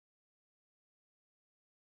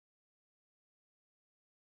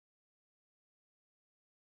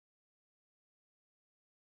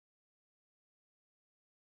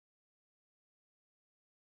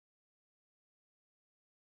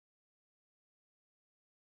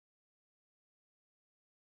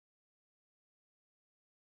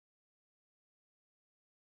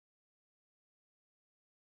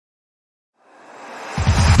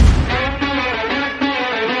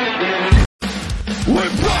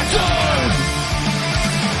infected.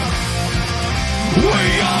 We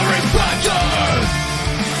are infected.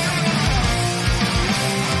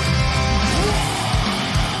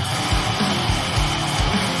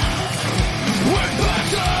 We're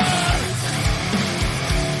infected.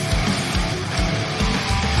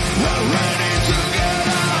 We're ready to get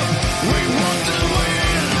up. We want to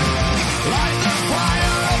win. Light the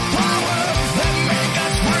fire of power that make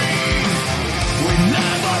us free. We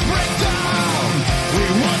never break down. We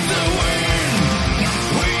want to win.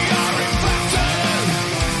 We are infected.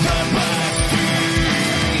 The best team.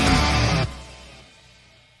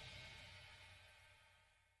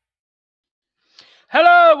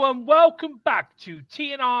 Hello and welcome back to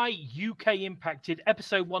TNI UK Impacted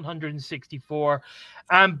episode 164.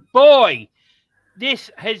 And boy, this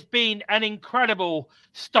has been an incredible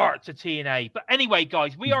start to TNA. But anyway,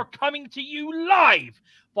 guys, we are coming to you live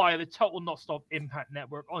via the Total Not Stop Impact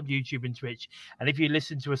Network on YouTube and Twitch. And if you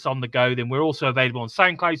listen to us on the go, then we're also available on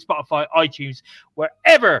SoundCloud, Spotify, iTunes,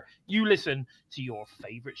 wherever you listen to your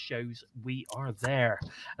favorite shows, we are there.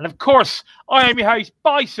 And of course, I am your host,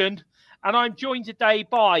 Bison, and I'm joined today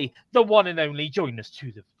by the one and only, join us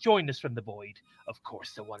from the void, of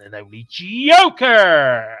course, the one and only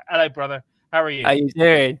Joker. Hello, brother. How are you? How you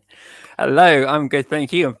doing? Hello, I'm good,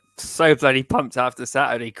 thank you. I'm so bloody pumped after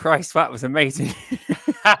Saturday. Christ, that was amazing.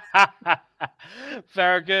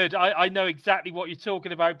 Very good. I know exactly what you're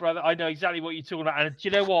talking about, brother. I know exactly what you're talking about. And do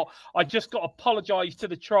you know what? I just got to apologize to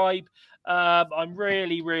the tribe. I'm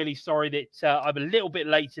really, really sorry that I'm a little bit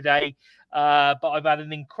late today. But I've had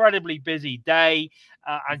an incredibly busy day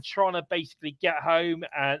and trying to basically get home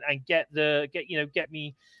and get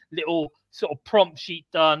me little sort of prompt sheet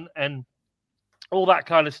done and all that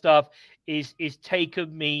kind of stuff is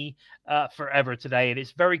taken me forever today. And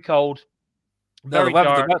it's very cold. Very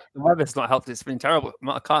dark. The weather's not helped. It's been terrible.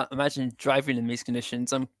 I can't imagine driving in these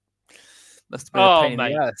conditions. Must have been a pain in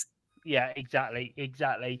the ass. Yeah, exactly.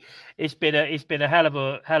 It's been a hell of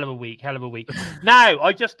a week. Now,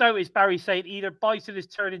 I just noticed Barry saying either Bison has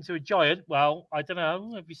turned into a giant. Well, I don't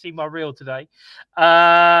know. Have you seen my reel today?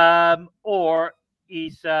 Or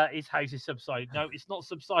his house is subsiding. No, it's not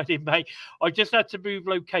subsiding, mate. I just had to move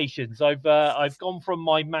locations. I've gone from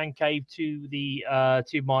my man cave to the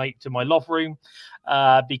to my loft room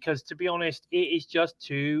because, to be honest, it is just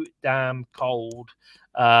too damn cold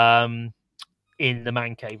in the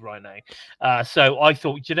man cave right now. So I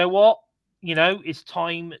thought, you know what? It's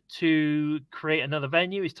time to create another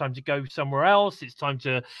venue. It's time to go somewhere else. It's time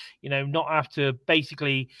to, not have to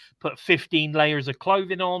basically put 15 layers of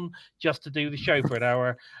clothing on just to do the show for an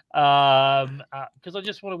hour. Because I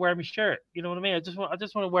just want to wear my shirt. You know what I mean? I just want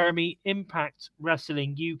to wear my Impact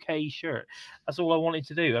Wrestling UK shirt. That's all I wanted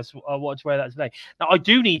to do. I wanted to wear that today. Now I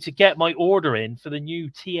do need to get my order in for the new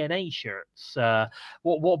TNA shirts.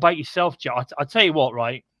 What about yourself, Joe? I tell you what,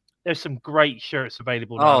 right? There's some great shirts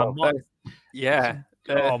available now.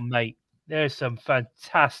 Oh, mate, there's some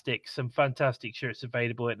fantastic shirts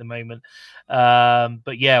available at the moment.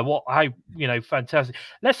 But yeah, fantastic.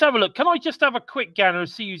 Let's have a look. Can I just have a quick gander and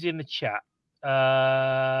see who's in the chat?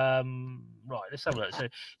 Right, let's have a look.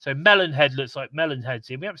 So Melonhead looks like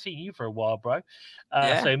Melonhead's in. We haven't seen you for a while, bro.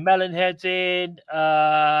 So Melonhead's in.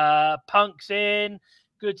 Punk's in.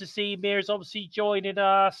 Good to see Mir's obviously joining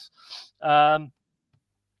us.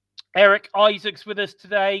 Eric Isaac's with us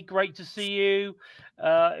today. Great to see you.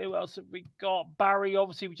 Who else have we got? Barry,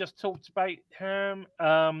 obviously, we just talked about him.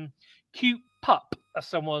 Cute Pup. That's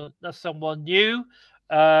someone new.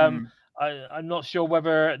 I'm not sure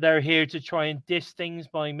whether they're here to try and diss things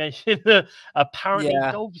by mentioning apparently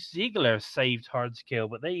Dolph Ziggler saved Hardskill,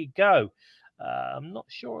 but there you go. I'm not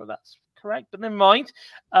sure that's correct, but never mind.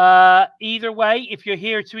 Either way, if you're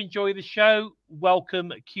here to enjoy the show,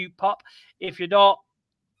 welcome, Cute Pup. If you're not,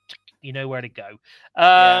 you know where to go.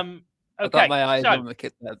 Okay, I've got my eyes on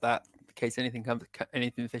that in case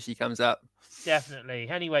anything fishy comes up. Definitely.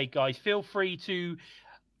 Anyway, guys, feel free to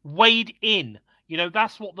wade in.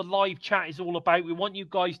 That's what the live chat is all about. We want you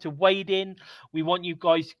guys to wade in. We want you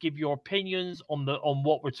guys to give your opinions on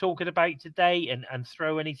what we're talking about today and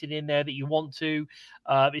throw anything in there that you want to.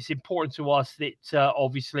 It's important to us that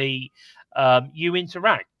obviously you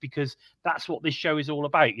interact, because that's what this show is all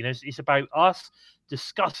about. It's about us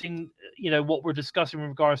discussing, what we're discussing in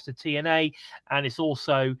regards to TNA, and it's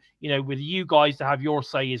also, with you guys to have your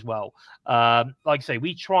say as well. Like I say,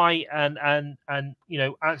 we try and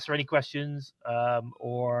answer any questions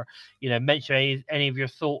or mention any of your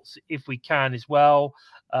thoughts if we can as well.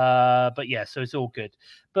 But yeah, so it's all good.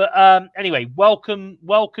 But anyway, welcome,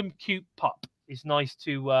 Cute Pup. It's nice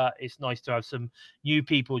to have some new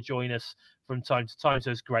people join us from time to time,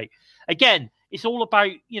 so it's great. Again, it's all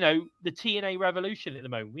about, the TNA revolution at the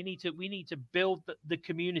moment. We need to build the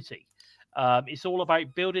community. It's all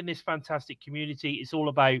about building this fantastic community. It's all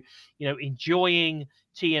about, enjoying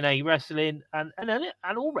TNA wrestling and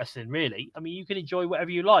all wrestling, really. I mean, you can enjoy whatever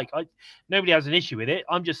you like. Nobody has an issue with it.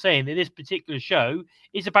 I'm just saying that this particular show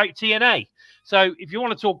is about TNA. So if you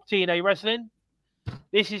want to talk TNA wrestling,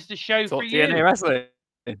 this is the show for you. TNA wrestling.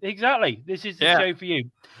 Exactly. This is the show for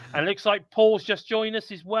you. And it looks like Paul's just joined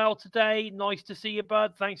us as well today. Nice to see you,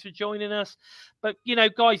 bud. Thanks for joining us. But,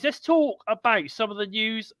 guys, let's talk about some of the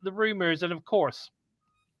news, the rumors, and of course,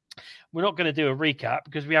 we're not going to do a recap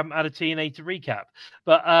because we haven't had a TNA to recap.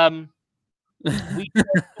 But we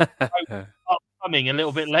upcoming a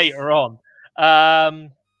little bit later on.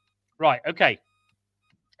 Right. Okay.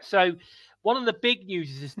 So one of the big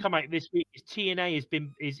news has come out this week is TNA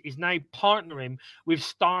is now partnering with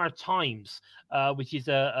Star Times, which is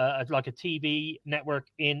like a TV network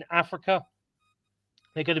in Africa.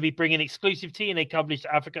 They're going to be bringing exclusive TNA coverage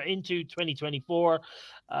to Africa into 2024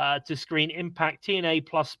 to screen Impact TNA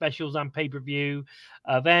Plus specials and pay-per-view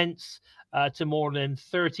events to more than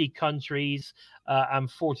 30 countries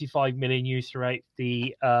and 45 million users throughout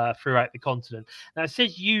the continent. Now, it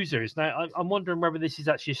says users. Now, I'm wondering whether this is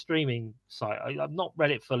actually a streaming site. I've not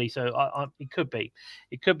read it fully, so it could be.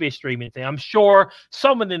 It could be a streaming thing. I'm sure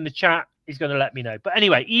someone in the chat is going to let me know. But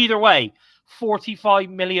anyway, either way, 45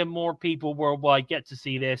 million more people worldwide get to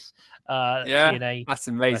see this. TNA. That's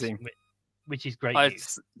amazing. Which is great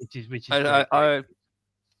news. I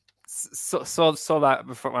saw that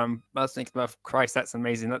before. I was thinking about, Christ, that's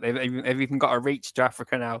amazing that they've even got a reach to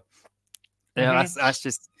Africa now. Yeah,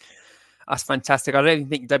 that's fantastic. I don't even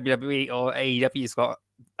think WWE or AEW's got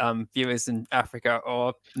viewers in Africa,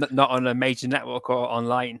 or not on a major network or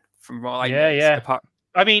online. From what I know.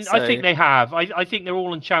 I mean, I think they have. I think they're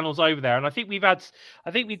all on channels over there, and I think we've got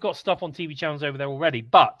stuff on TV channels over there already.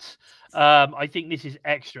 But I think this is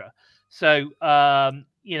extra. So and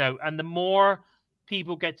the more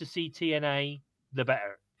people get to see TNA, the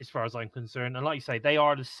better, as far as I'm concerned. And like you say, they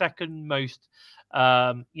are the second most,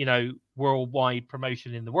 worldwide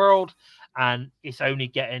promotion in the world, and it's only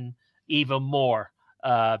getting even more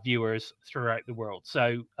viewers throughout the world.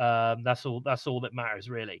 So that's all that matters,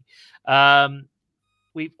 really.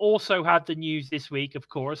 We've also had the news this week, of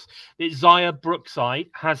course, that Zaya Brookside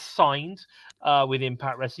has signed with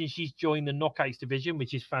Impact Wrestling. She's joined the Knockouts division,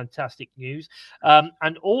 which is fantastic news.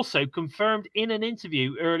 And also confirmed in an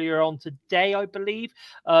interview earlier on today, I believe,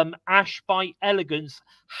 Ash by Elegance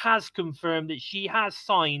has confirmed that she has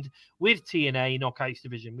signed with TNA Knockouts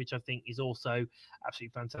division, which I think is also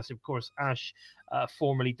absolutely fantastic. Of course, Ash,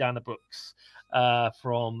 formerly Dana Brooks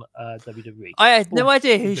from WWE. I had no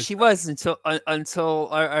idea who she was until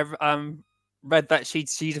I read that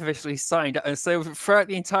she'd officially signed. And so throughout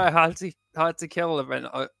the entire Hard to Kill event,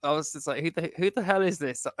 I was just like, who the hell is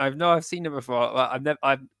this? I've seen her before.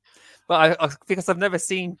 Because I've never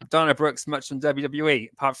seen Dana Brooks much on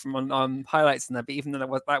WWE apart from on highlights and that. But even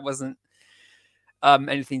though that wasn't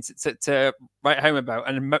anything to write home about,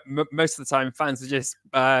 and most of the time fans were just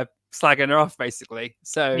slagging her off, basically.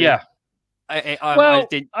 So yeah. I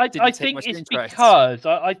think it's because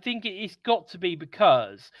I think it's got to be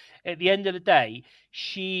because at the end of the day,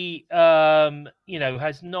 she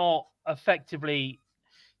has not effectively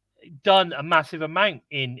done a massive amount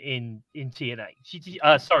in TNA.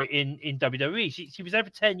 In WWE. She was there for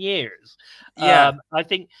 10 years. Yeah. I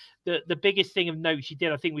think the biggest thing of note she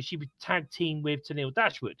did, I think, was she would tag team with Tenille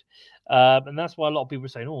Dashwood. And that's why a lot of people were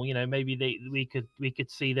saying, maybe we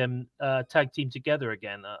could see them tag team together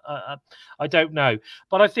again. I don't know.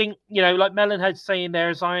 But I think, like Melonhead's saying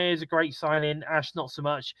there, Zaya is a great signing, Ash not so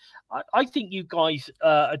much. I think you guys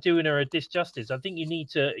are doing her a disjustice. I think you need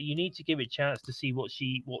to give it a chance to see what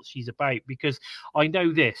she's about, because I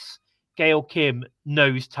know this. Gail Kim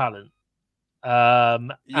knows talent.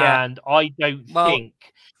 And I don't think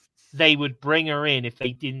they would bring her in if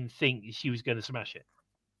they didn't think she was going to smash it.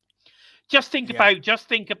 Just think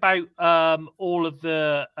about all of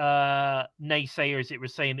the naysayers that were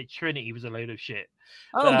saying that Trinity was a load of shit.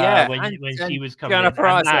 When she was coming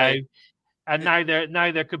in, and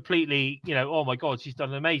now they're completely, oh my god, she's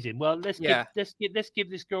done amazing. Well, let's give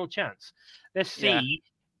this girl a chance. Let's see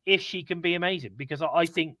if she can be amazing, because I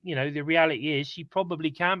think the reality is she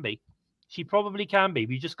probably can be. She probably can be.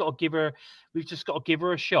 We've just got to give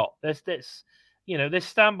her a shot. Let's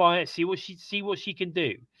stand by it, see what she can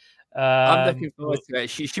do. I'm looking forward to it.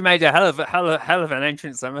 She made a hell of an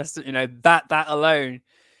entrance. I must, that alone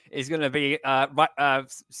is going to be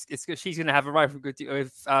she's going to have a rivalry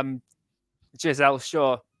with Giselle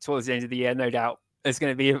Shaw towards the end of the year, no doubt. there's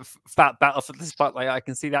going to be a fat battle for the spotlight. I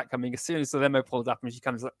can see that coming as soon as the limo pulls up and she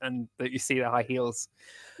comes up and you see the high heels.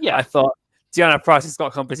 Yeah, I thought Deanna Price has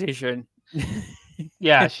got competition.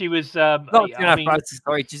 yeah, she was. Not I Deanna mean, Price,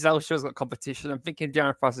 sorry, Giselle Shaw's got competition. I'm thinking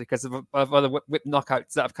Deanna Price because of other whip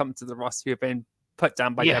knockouts that have come to the roster who have been put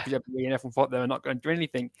down by WWE, and everyone thought they were not going to do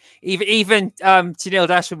anything. Even Tennille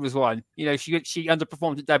Dashwood was one. You know, she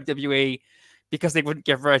underperformed at WWE because they wouldn't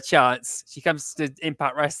give her a chance. She comes to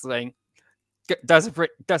Impact Wrestling, does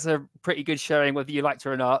a pretty good showing whether you liked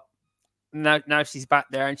her or not. Now she's back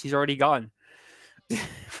there and she's already gone.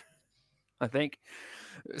 I think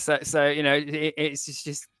so. You know, it's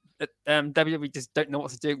just WWE just don't know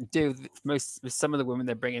what to do with some of the women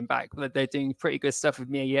they're bringing back. But they're doing pretty good stuff with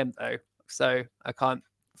Mia Yim though, so I can't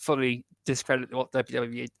fully discredit what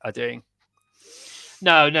WWE are doing.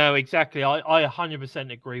 No, exactly. I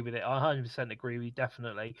 100% agree with it. I 100% agree with you,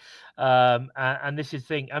 definitely. And this is the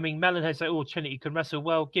thing. I mean, Melon has said, "Oh, Trinity can wrestle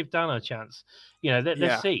well. Give Dana a chance." You know,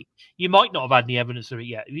 let's see. You might not have had any evidence of it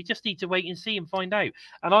yet. You just need to wait and see and find out.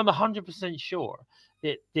 And I'm 100% sure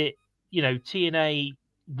that you know, TNA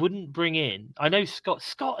wouldn't bring in. I know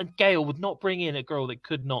Scott and Gail would not bring in a girl that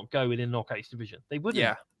could not go in the knockouts division. They wouldn't.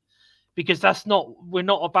 Yeah. Because we're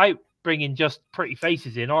not about bringing just pretty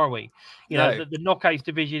faces in, are we? You know, the knockouts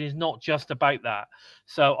division is not just about that.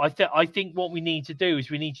 So I think what we need to do is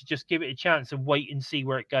we need to just give it a chance and wait and see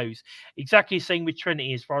where it goes. Exactly the same with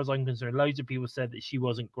Trinity, as far as I'm concerned. Loads of people said that she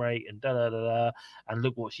wasn't great and and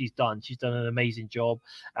look what she's done. She's done an amazing job,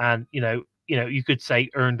 and you know, you could say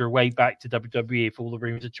earned her way back to WWE if all the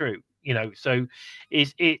rumors are true. You know, so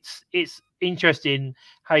it's interesting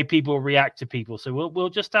how people react to people. So we'll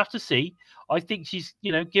just have to see. I think she's,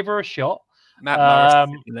 you know, give her a shot. Matt Morris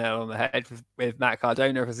hit the nail on the head with Matt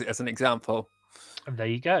Cardona as an example. And there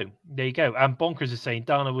you go. And Bonkers is saying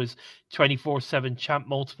Dana was 24/7 champ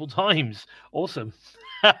multiple times. Awesome.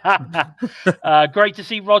 Great to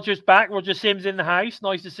see Roger's back. Roger Sims in the house.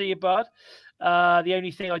 Nice to see you, bud. The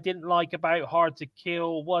only thing I didn't like about Hard to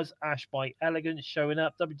Kill was Ash by Elegance showing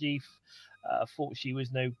up. WG thought she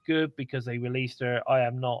was no good because they released her. I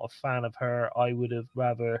am not a fan of her. I would have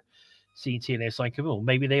rather seen TNA sign Camille.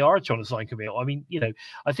 Maybe they are trying to sign Camille. I mean, you know,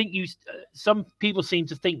 I think some people seem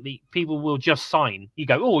to think that people will just sign. You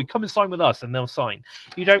go, oh, come and sign with us, and they'll sign.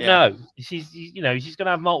 You don't know. She's going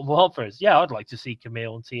to have multiple offers. Yeah, I'd like to see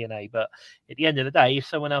Camille on TNA, but at the end of the day, if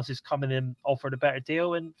someone else is coming and offered a better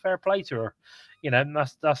deal, and fair play to her. You know,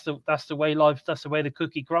 that's the way life. That's the way the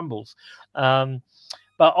cookie crumbles.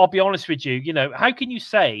 But I'll be honest with you, you know, how can you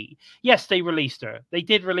say, yes, they released her. They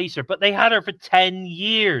did release her, but they had her for 10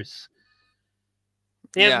 years.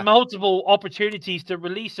 They had multiple opportunities to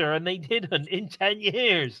release her, and they didn't in 10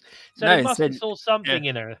 years. So they must have saw something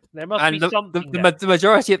in her. There must be something. The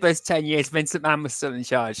majority of those 10 years, Vince McMahon was still in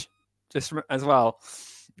charge, just as well.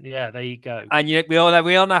 Yeah, there you go. And we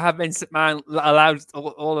all know how Vince McMahon allowed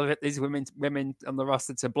all of these women on the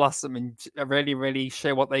roster to blossom and really, really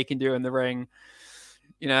show what they can do in the ring.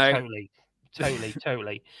 You know,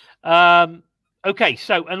 totally. Okay,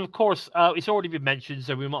 so, and of course, it's already been mentioned,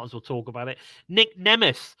 so we might as well talk about it. Nick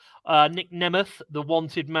Nemeth, the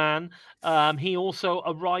wanted man, he also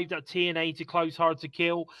arrived at TNA to close Hard to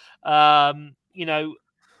Kill. You know,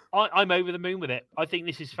 I'm over the moon with it. I think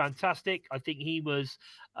this is fantastic. I think he was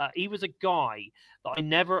a guy that I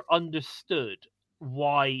never understood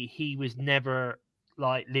why he was never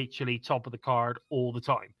like literally top of the card all the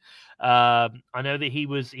time. I know that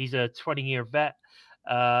he's a 20-year vet.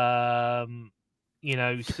 You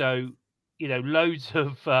know, so you know, loads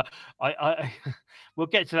of I we'll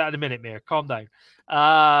get to that in a minute, Mir. Calm down.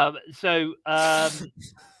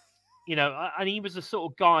 You know, and he was the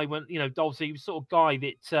sort of guy when, you know, Dolphy, he was the sort of guy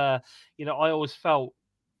that you know, I always felt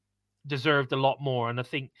deserved a lot more. And I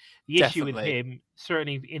think the issue with him,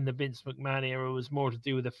 certainly in the Vince McMahon era, was more to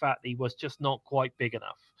do with the fact that he was just not quite big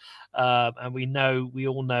enough. And we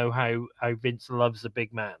all know how Vince loves a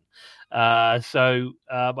big man. So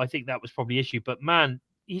I think that was probably the issue. But man,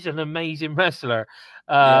 he's an amazing wrestler.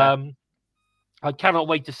 I cannot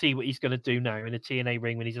wait to see what he's going to do now in a TNA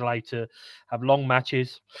ring when he's allowed to have long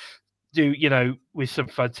matches. Do, you know, with some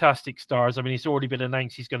fantastic stars. I mean, it's already been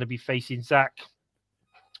announced he's going to be facing Zach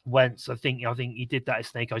Wentz. I think he did that at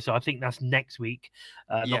Snake Eye, so I think that's next week,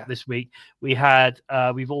 not this week. We've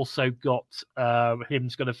also got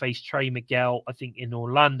him's going to face Trey Miguel, I think, in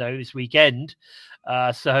Orlando this weekend.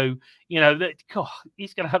 So you know that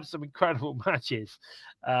he's going to have some incredible matches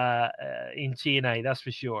in TNA, that's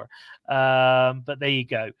for sure. But there you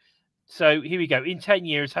go. So here we go. In 10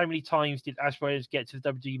 years, how many times did Ash Williams get to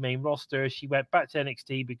the WWE main roster? She went back to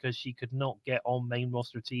NXT because she could not get on main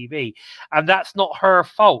roster TV. And that's not her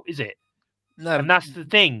fault, is it? No, And that's the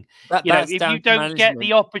thing. that's If down you to don't get the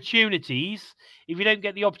management. opportunities,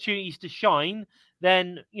 to shine,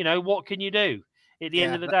 then what can you do at the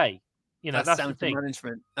end Yeah, of the day? that's That's the down to thing.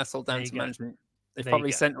 management. That's all There down you to go. management. They've There you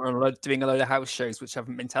probably go. sent her on doing a load of house shows which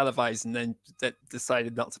haven't been televised, and then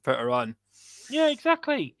decided not to put her on. Yeah,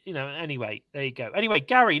 exactly. Anyway, there you go. Anyway,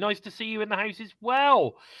 Gary, nice to see you in the house as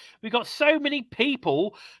well. We've got so many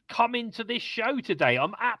people coming to this show today.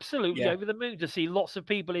 I'm absolutely Yeah. over the moon to see lots of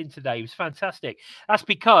people in today. It was fantastic. That's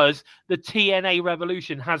because the TNA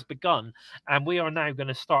revolution has begun, and we are now going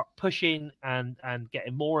to start pushing and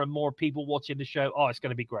getting more and more people watching the show. Oh, it's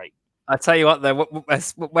going to be great. I tell you what, though,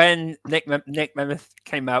 when Nick Mammoth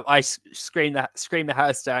came out, I screamed the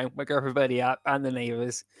house down, woke everybody up and the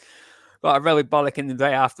neighbours. Got a really bollock in the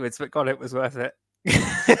day afterwards, but God, it was worth it.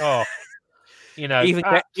 Oh,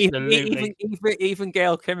 absolutely. Even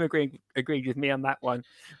Gail Kim agreed with me on that one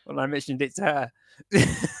when I mentioned it to her.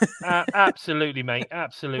 Absolutely, mate.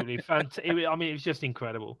 Absolutely. Fantastic. I mean, it was just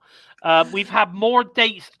incredible. We've had more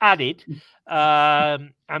dates added,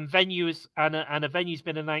 and venues, and a venue's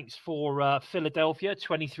been announced for Philadelphia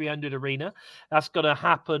 2300 Arena. That's going to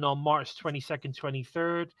happen on March 22nd,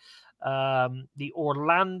 23rd. The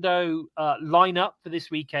Orlando lineup for this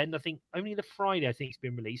weekend, I think only the Friday, I think it's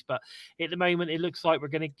been released, but at the moment it looks like we're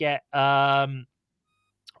going to get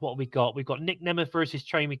what we got. We've got Nick Nemeth versus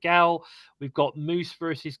Trey Miguel. We've got Moose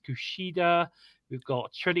versus Kushida. We've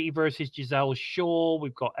got Trinity versus Giselle Shaw.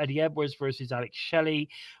 We've got Eddie Edwards versus Alex Shelley.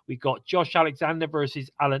 We've got Josh Alexander versus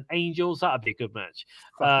Alan Angels. That'd be a good match.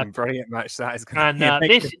 Fucking brilliant match that is. And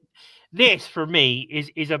this for me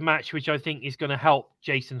is a match which I think is going to help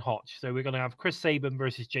Jason Hotch. So we're going to have Chris Sabin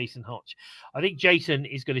versus Jason Hotch. I think Jason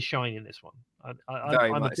is going to shine in this one.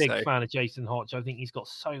 I'm a big fan of Jason Hotch. I think he's got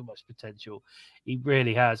so much potential. He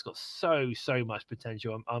really has got so much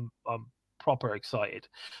potential. I'm proper excited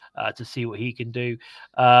to see what he can do.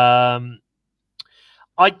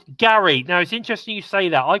 Gary, now it's interesting you say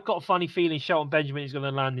that. I've got a funny feeling Shelton Benjamin is going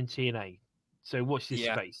to land in TNA. So watch this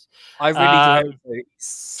space. I really do. He's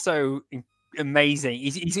so amazing.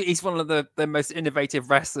 He's one of the most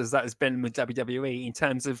innovative wrestlers that has been with WWE in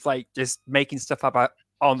terms of like just making stuff up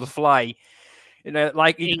on the fly.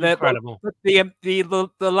 Like incredible.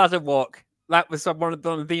 The ladder walk. That was one of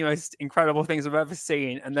the most incredible things I've ever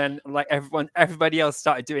seen. And then like everybody else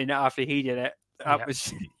started doing it after he did it. That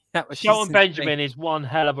was Shelton Benjamin is one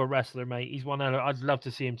hell of a wrestler, mate. He's one hell of, I'd love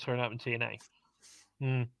to see him turn up in TNA.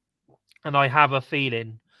 And I have a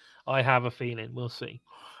feeling. We'll see.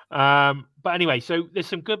 But anyway, so there's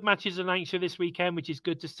some good matches announced for this weekend, which is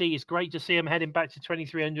good to see. It's great to see him heading back to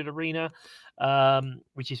 2300 Arena,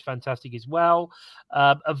 which is fantastic as well.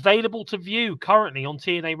 Available to view currently on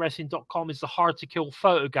TNAWrestling.com is the Hard to Kill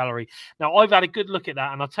photo gallery. Now, I've had a good look at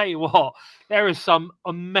that, and I'll tell you what, there is some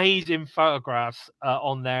amazing photographs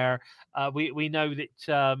on there. We know that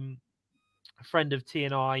a friend of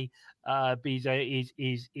TNI, Biza,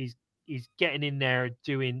 is getting in there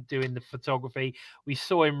doing the photography. We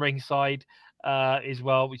saw him ringside as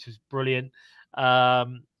well, which was brilliant.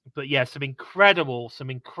 But yeah, some incredible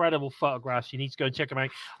photographs. You need to go and check them out.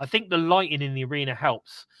 I think the lighting in the arena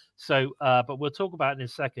helps. So, but we'll talk about it in a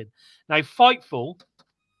second. Now, Fightful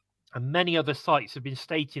and many other sites have been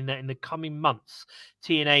stating that in the coming months,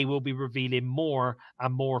 TNA will be revealing more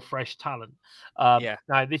and more fresh talent.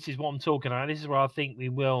 Now, this is what I'm talking about. This is where I think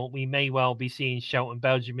we may well be seeing Shelton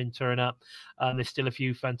Benjamin turn up. There's still a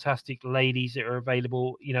few fantastic ladies that are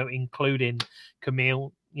available, including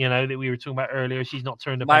Camille, that we were talking about earlier. She's not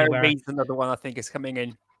turned up anywhere. Reed's another one I think is coming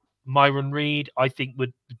in. Myron Reed, I think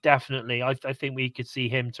would definitely. I think we could see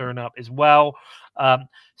him turn up as well. And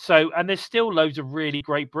there's still loads of really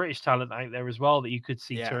great British talent out there as well that you could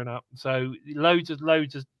see turn up. So loads of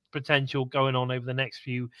potential going on over the next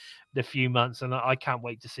few months, and I can't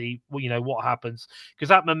wait to see what happens, because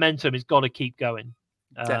that momentum has got to keep going.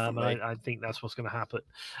 Definitely, I think that's what's going to happen.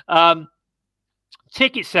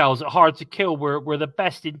 Ticket sales at Hard to Kill were the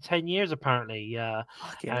best in 10 years apparently.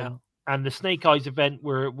 And the Snake Eyes event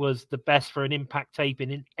was the best for an Impact taping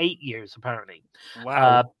in 8 years, apparently.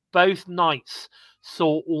 Wow. Both nights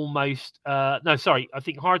saw almost I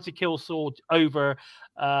think Hard to Kill saw over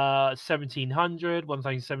 1,700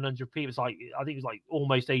 people. I think it was like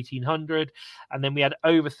almost 1,800, and then we had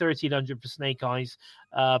over 1,300 for Snake Eyes.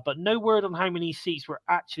 But no word on how many seats were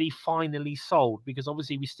actually finally sold, because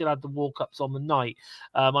obviously we still had the walk-ups on the night.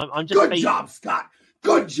 I'm just good job, Scott.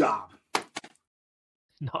 Good job.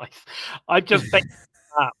 Nice. I just based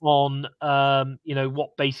that on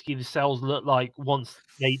what basically the sales look like once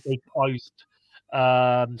they closed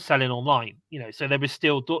selling online. So there's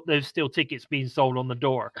still tickets being sold on the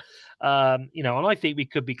door. And I think we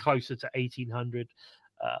could be closer to 1,800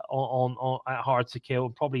 on at Hard to Kill,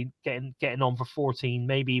 and probably getting on for 14,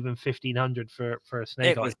 maybe even 1,500 for a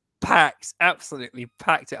Snake It Eye. was packed, absolutely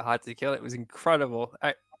packed at Hard to Kill. It was incredible.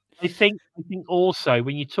 I think also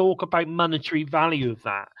when you talk about monetary value of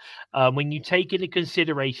that, when you take into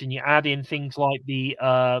consideration, you add in things like the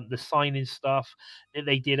signing stuff that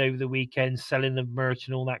they did over the weekend, selling the merch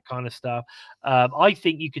and all that kind of stuff. I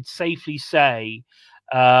think you could safely say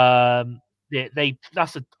that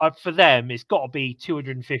for them it's got to be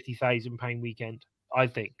 £250,000 weekend. I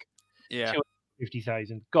think. Yeah.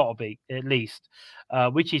 250,000, got to be at least,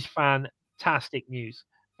 which is fantastic news.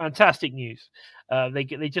 Fantastic news. They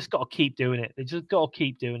just got to keep doing it. They just got to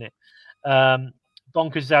keep doing it.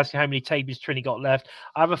 Bonkers is asking how many tapings Trini got left.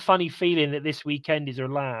 I have a funny feeling that this weekend is her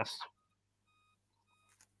last.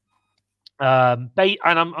 And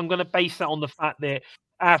I'm going to base that on the fact that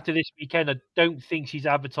after this weekend, I don't think she's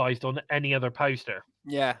advertised on any other poster.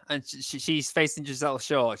 Yeah, and she's facing Giselle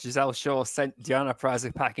Shaw. Giselle Shaw sent Diana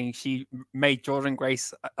Peraza packing. She made Jordan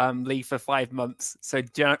Grace leave for 5 months. So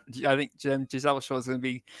I think Giselle Shaw is going to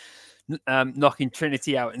be knocking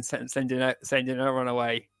Trinity out and sending her on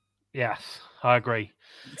away. Yes, I agree.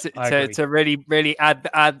 To really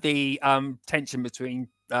add the tension between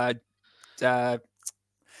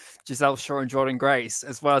Giselle Shaw and Jordan Grace,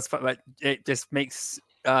 as well as the fact that it just makes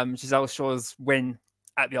Giselle Shaw's win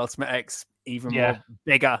at the Ultimate X even more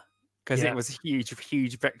bigger, because it was a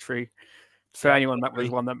huge victory for anyone that was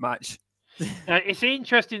won that match. It's an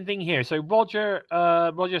interesting thing here. So Roger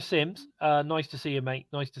Sims, nice to see you, mate.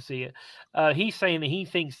 Nice to see you. He's saying that he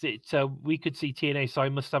thinks that we could see TNA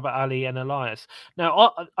sign Mustafa Ali and Elias.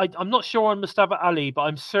 Now, I'm not sure on Mustafa Ali, but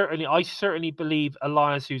I certainly believe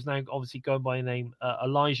Elias, who's now obviously going by the name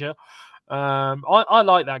Elijah. I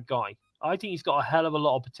like that guy. I think he's got a hell of a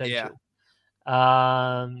lot of potential.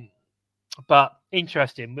 Yeah. But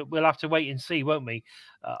interesting. We'll have to wait and see, won't we?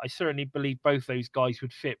 I certainly believe both those guys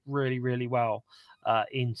would fit really, really well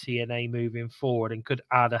in TNA moving forward and could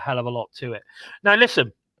add a hell of a lot to it. Now,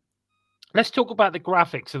 listen, let's talk about the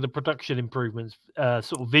graphics and the production improvements,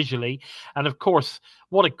 sort of visually, and of course,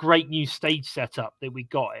 what a great new stage setup that we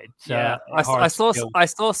got. I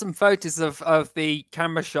saw some photos of the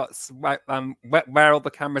camera shots where all the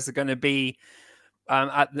cameras are going to be.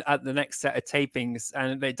 At the next set of tapings,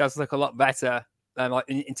 and it does look a lot better like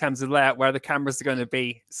in terms of layout where the cameras are going to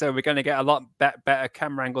be. So we're going to get a lot better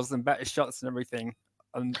camera angles and better shots and everything.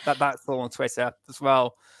 And that's all on Twitter as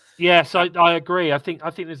well. Yes, I agree. I think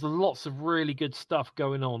there's lots of really good stuff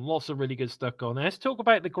going on. Lots of really good stuff going on. Let's talk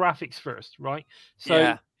about the graphics first, right?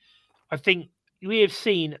 So I think we have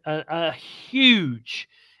seen a huge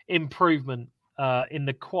improvement in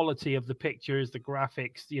the quality of the pictures, the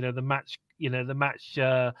graphics, the match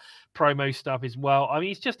promo stuff as well. I mean,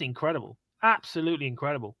 it's just incredible, absolutely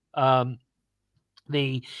incredible.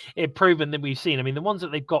 The improvement that we've seen. I mean, the ones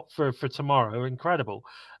that they've got for tomorrow are incredible.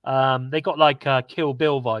 They got like Kill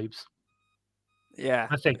Bill vibes. Yeah,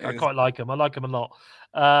 I quite like them. I like them a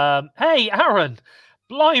lot. Hey, Aaron.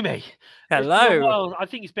 Blimey. Hello. I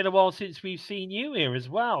think it's been a while since we've seen you here as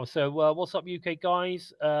well. So what's up, UK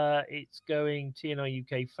guys? It's going TNI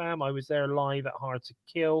UK fam. I was there live at Hard to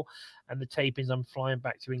Kill and the tapings. I'm flying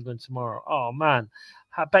back to England tomorrow. Oh, man.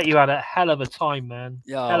 I bet you had a hell of a time, man.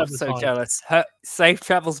 Yeah, I'm so jealous. Safe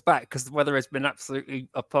travels back, because the weather has been absolutely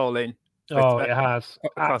appalling. Oh, it has.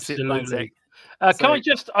 Across Absolutely. Can I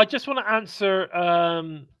just want to answer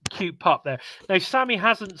Cute Pup there. Now, Sammy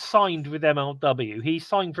hasn't signed with MLW. He's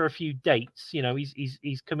signed for a few dates.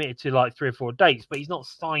 He's committed to like 3 or 4 dates, but he's not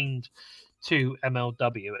signed to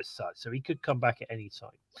MLW as such. So he could come back at any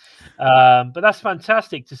time. But that's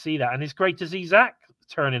fantastic to see that. And it's great to see Zach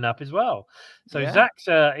turning up as well. So Zach's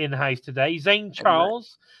in the house today. Zane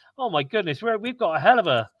Charles. Oh my goodness. We've got a hell of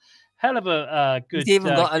a good. He's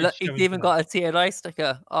even got a TNI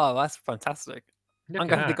sticker. Oh, that's fantastic. I'm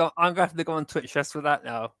going to have to go on Twitch just for that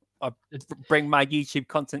now. I'll bring my YouTube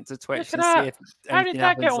content to Twitch and see if how did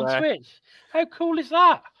that get on Twitch? How cool is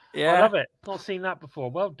that? Yeah, I love it. Not seen that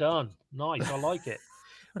before. Well done. Nice. I like it.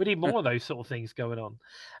 We need more of those sort of things going on.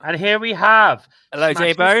 And here we have. Hello,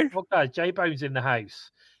 J Bone. J Bone's in the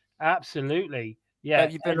house. Absolutely. Yeah.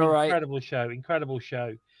 Have you been all right? Incredible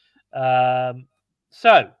show.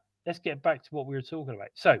 So let's get back to what we were talking about.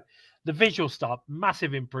 So The visual stuff,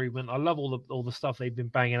 massive improvement. I love all the stuff they've been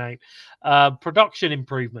banging out. Production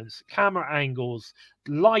improvements, camera angles,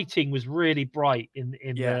 lighting was really bright in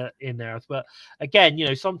there. But again,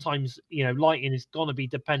 sometimes lighting is going to be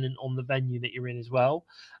dependent on the venue that you're in as well.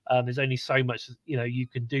 There's only so much you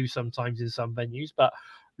can do sometimes in some venues, but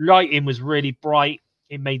lighting was really bright.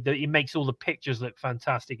 It makes all the pictures look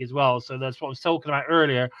fantastic as well. So that's what I was talking about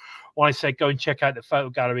earlier when I said go and check out the photo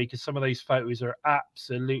gallery, because some of those photos are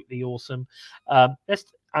absolutely awesome. And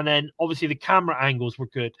then obviously the camera angles were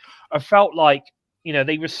good. I felt like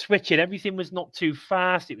they were switching. Everything was not too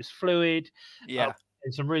fast. It was fluid. Yeah.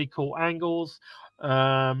 And some really cool angles.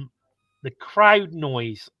 The crowd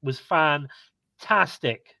noise was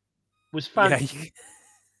fantastic. Yeah.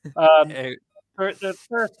 For the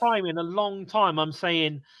first time in a long time, I'm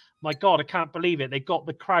saying, my God, I can't believe it. They got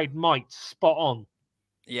the crowd mics spot on.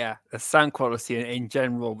 Yeah, the sound quality in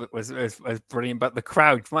general was brilliant, but the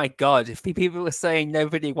crowd, my God, if people were saying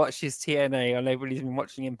nobody watches TNA or nobody's been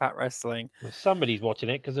watching Impact Wrestling, well, somebody's watching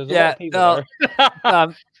it, because there's a lot of people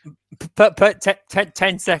there. Put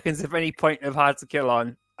 10 seconds of any point of Hard to Kill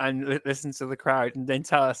on and listen to the crowd, and then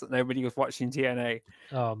tell us that nobody was watching TNA.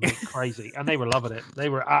 Oh, mate, crazy. And they were loving it. They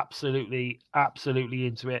were absolutely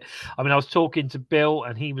into it. I mean, I was talking to Bill,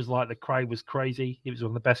 and he was like, the crowd was crazy. It was one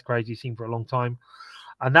of the best crowds he's seen for a long time.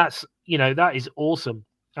 And that's, that is awesome.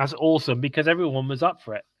 That's awesome, because everyone was up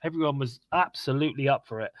for it. Everyone was absolutely up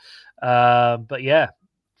for it. But yeah,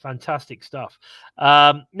 fantastic stuff.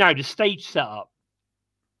 Now, the stage setup.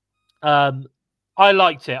 I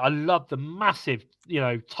liked it. I loved the massive,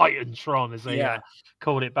 Titantron, as they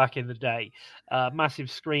called it back in the day.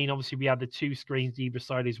 Massive screen. Obviously, we had the 2 screens either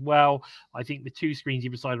side as well. I think the 2 screens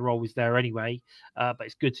either side are always there anyway, but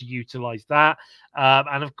it's good to utilize that.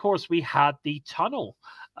 And of course, we had the tunnel,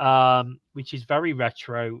 which is very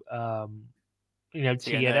retro.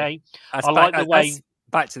 TNA. I like the way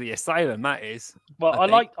back to the asylum. That is. Well,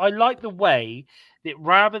 I like the way that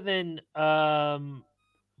rather than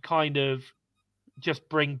kind of just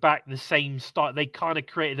bring back the same style, they kind of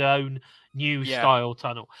created their own new style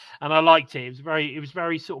tunnel, and I liked it. It was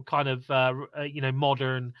very sort of kind of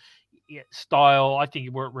modern style. I think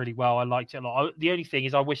it worked really well. I liked it a lot. The only thing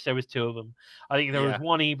is, I wish there was 2 of them. I think if there was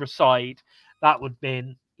one either side, that would have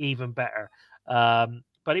been even better.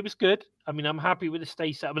 But it was good. I mean, I'm happy with the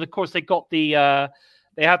stage setup, and of course they got the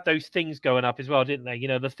they had those things going up as well, didn't they?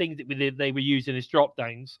 The things that they were using as drop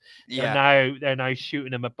downs. Yeah. They're now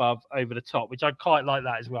shooting them above over the top, which I quite like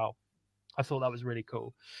that as well. I thought that was really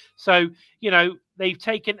cool. So, they've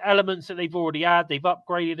taken elements that they've already had. They've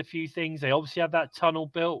upgraded a few things. They obviously had that tunnel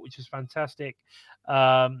built, which was fantastic.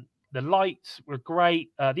 The lights were great.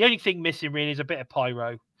 The only thing missing really is a bit of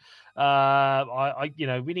pyro.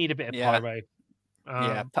 We need a bit of pyro.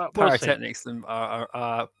 Pyrotechnics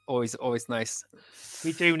are always nice.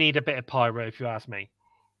 We do need a bit of pyro, if you ask me.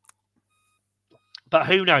 But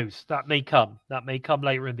who knows? That may come. That may come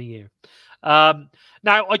later in the year. Now,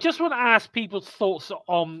 I just want to ask people's thoughts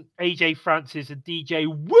on AJ Francis and DJ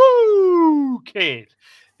Woo Kid,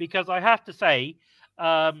 because I have to say,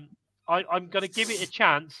 I'm going to give it a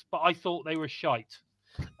chance, but I thought they were shite.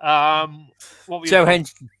 Joe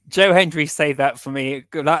Hendry saved that for me.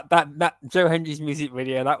 That Joe Hendry's music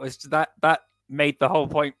video, that made the whole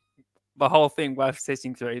point, the whole thing worth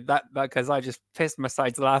sitting through. That because I just pissed my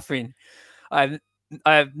sides laughing. I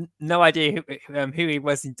have no idea who he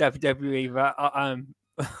was in WWE,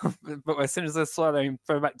 but as soon as I saw him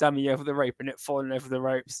throw that dummy over the rope and it falling over the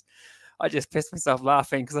ropes, I just pissed myself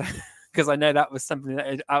laughing because I know that was something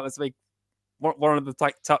that was like one of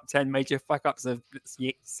the top 10 major fuck ups of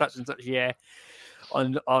such and such year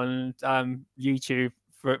on YouTube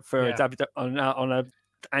on a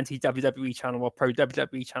anti WWE channel or pro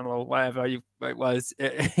WWE channel or whatever it was.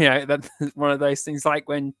 That's one of those things, like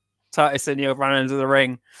when Titus O'Neil ran under the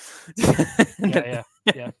ring. Yeah.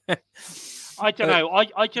 I don't know.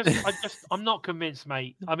 I'm not convinced,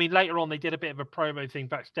 mate. I mean, later on they did a bit of a promo thing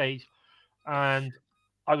backstage, and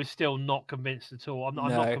I was still not convinced at all. I'm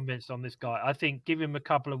not convinced on this guy. I think give him a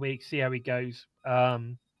couple of weeks, see how he goes.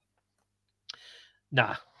 I'm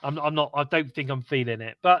not. I don't think I'm feeling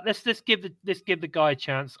it. But let's give the guy a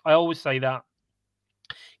chance. I always say that.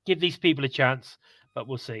 Give these people a chance, but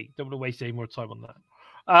we'll see. Don't want to waste any more time on that.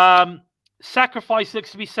 Sacrifice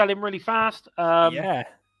looks to be selling really fast.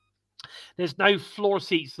 There's no floor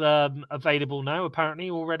seats available now, apparently,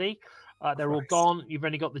 already. They're all gone. You've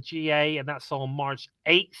only got the GA, and that's on March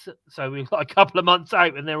 8th. So we've got a couple of months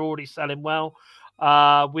out, and they're already selling well.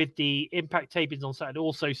 With the Impact tapings on Saturday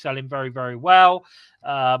also selling very, very well.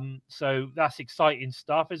 So that's exciting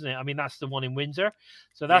stuff, isn't it? I mean, that's the one in Windsor.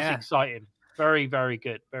 So that's exciting. Very, very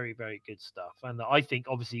good. Very, very good stuff. And I think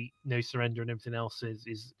obviously No Surrender and everything else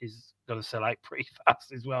is going to sell out pretty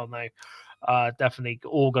fast as well now. Definitely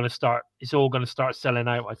all going to start. It's all going to start selling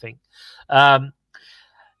out, I think.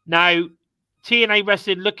 Now, TNA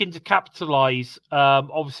Wrestling looking to capitalize,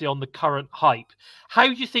 obviously, on the current hype. How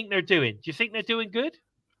do you think they're doing? Do you think they're doing good?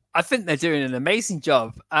 I think they're doing an amazing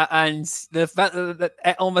job, and the fact that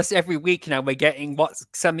almost every week now we're getting what's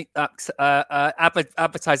something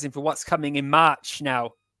advertising for what's coming in March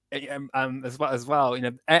now, as well. You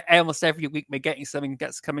know, almost every week we're getting something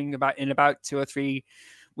that's coming about in about 2 or 3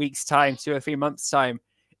 weeks' time, 2 or 3 months' time.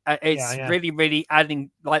 It's really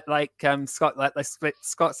adding like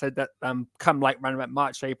Scott said that come like around about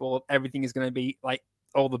March, April, everything is going to be like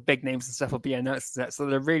all the big names and stuff will be announced. So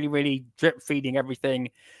they're really drip feeding everything.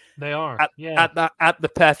 They are at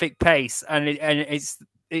the perfect pace, and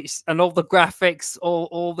it's and all the graphics,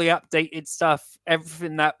 all the updated stuff,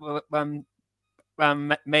 everything that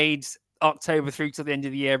made October through to the end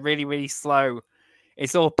of the year really slow.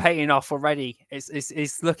 It's all paying off already.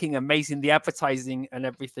 It's looking amazing. The advertising and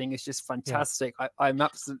everything is just fantastic. Yeah. I'm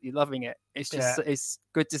absolutely loving it. It's just it's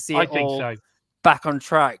good to see it all back on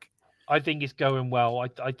track. I think it's going well.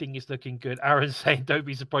 I think it's looking good. Aaron's saying, don't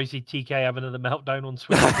be surprised to see TK have another meltdown on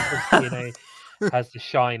Twitter because TNA has the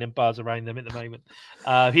shine and buzz around them at the moment.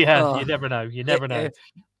 You never know. You never know.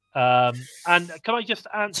 And can I just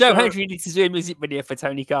answer... Joe Hendry needs to do a music video for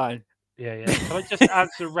Tony Khan. Yeah. Can I just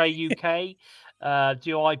answer Ray UK?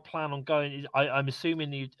 Do I plan on going? I'm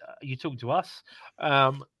assuming you talk to us.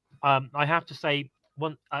 I have to say,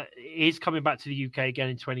 is coming back to the UK again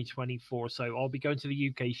in 2024, so I'll be going to the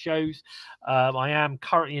UK shows. I am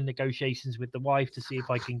currently in negotiations with the wife to see if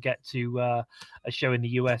I can get to a show in the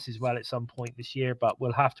US as well at some point this year, but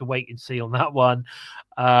we'll have to wait and see on that one.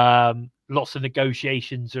 Lots of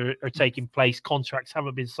negotiations are taking place. Contracts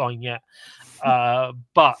haven't been signed yet,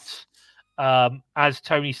 but as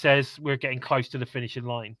Tony says, we're getting close to the finishing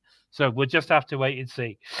line. So we'll just have to wait and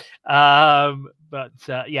see. I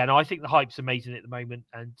think the hype's amazing at the moment,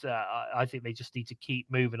 and I think they just need to keep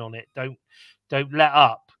moving on it. Don't let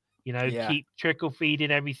up. Keep trickle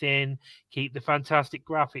feeding everything. Keep the fantastic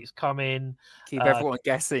graphics coming. Keep everyone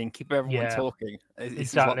guessing. Keep everyone talking. This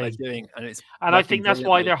is what they're doing, and I think that's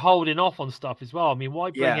why they're holding off on stuff as well. I mean,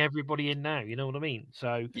 why bring everybody in now? You know what I mean?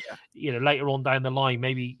 So later on down the line,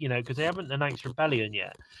 maybe because they haven't announced Rebellion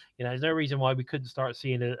yet. There's no reason why we couldn't start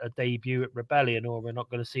seeing a debut at Rebellion, or we're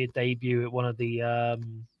not going to see a debut at one of the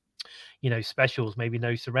specials, maybe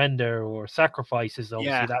No Surrender or Sacrifices.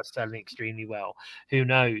 Obviously, that's selling extremely well. Who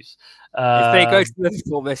knows? If they go to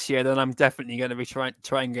Liverpool this year, then I'm definitely going to be trying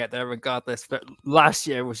and get there regardless. But last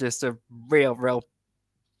year was just a real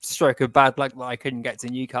stroke of bad luck that I couldn't get to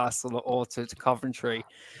Newcastle or to Coventry.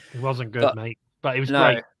 It wasn't good, mate, but it was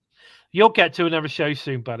great. You'll get to another show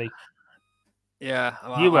soon, buddy. Yeah,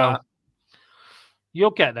 you will. You'll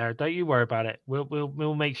get there. Don't you worry about it.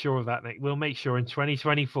 We'll make sure of that, Nick. We'll make sure in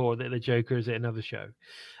 2024 that the Joker is at another show.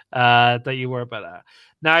 Don't you worry about that.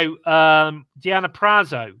 Now, Deanna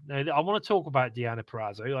Prazo. Now, I want to talk about Deanna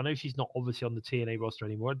Prazo. I know she's not obviously on the TNA roster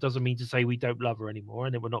anymore. It doesn't mean to say we don't love her anymore,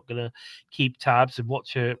 and that we're not going to keep tabs and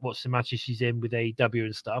watch the matches she's in with AEW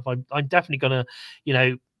and stuff. I'm definitely going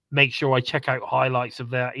to, make sure I check out highlights of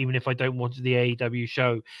that, even if I don't watch the AEW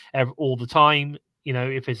show all the time.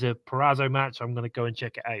 If it's a Purrazzo match, I'm going to go and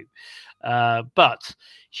check it out. But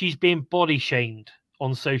she's been body shamed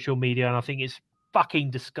on social media, and I think it's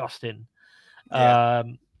fucking disgusting. Yeah.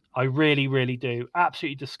 I really do.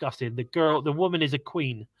 Absolutely disgusting. The woman is a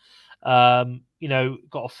queen. Got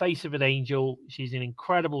a face of an angel. She's an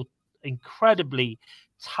incredibly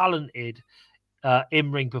talented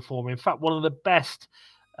in-ring performer. In fact, one of the best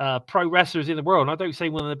pro wrestlers in the world. And I don't say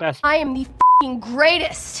one of the best. I am the fucking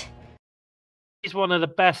greatest. She's one of the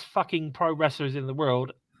best fucking pro wrestlers in the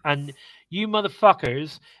world. And you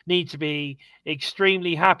motherfuckers need to be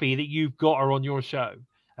extremely happy that you've got her on your show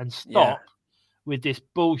and stop with this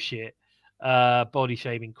bullshit body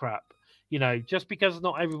shaming crap. Just because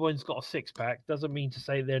not everyone's got a six pack doesn't mean to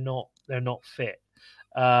say they're not fit.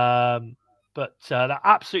 But they're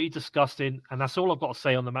absolutely disgusting, and that's all I've got to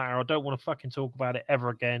say on the matter. I don't want to fucking talk about it ever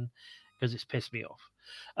again because it's pissed me off.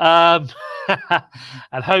 And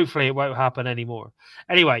hopefully it won't happen anymore.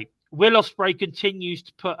 Anyway, Will Ospreay continues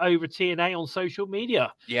to put over TNA on social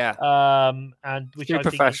media. Yeah. And which very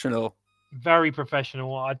professional. Very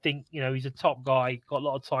professional. I think, he's a top guy, got a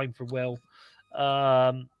lot of time for Will.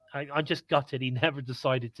 I'm just gutted he never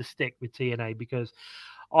decided to stick with TNA because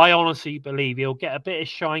I honestly believe he'll get a bit of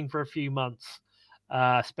shine for a few months,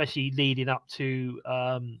 especially leading up to,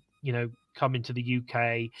 coming to the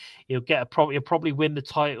UK. He'll probably win the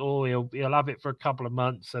title. He'll have it for a couple of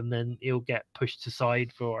months, and then he'll get pushed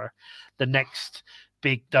aside for the next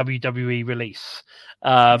big WWE release,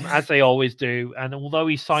 as they always do. And although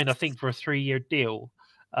he signed, I think, for a 3-year deal,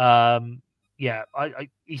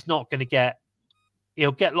 he's not going to get.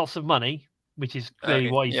 He'll get lots of money, which is clearly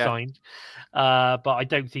why he signed. But I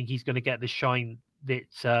don't think he's going to get the shine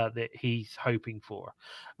that he's hoping for,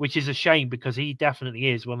 which is a shame because he definitely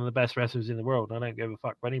is one of the best wrestlers in the world. I don't give a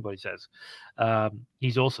fuck what anybody says.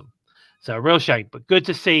 He's awesome. So a real shame, but good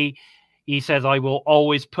to see. He says, I will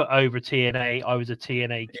always put over TNA. I was a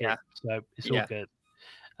TNA kid. Yeah. So it's all good.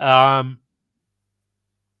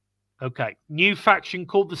 Okay. New faction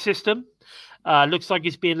called The System. Looks like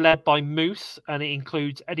it's being led by Moose, and it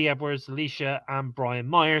includes Eddie Edwards, Alicia, and Brian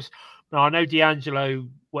Myers. Now, I know D'Angelo,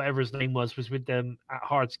 whatever his name was with them at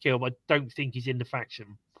Hard to Kill, but I don't think he's in the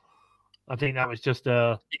faction. I think that was just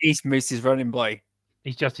he's Moose's running boy.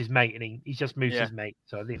 He's just his mate, and he's just Moose's mate.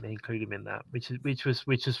 So I think they include him in that, which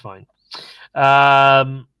was fine.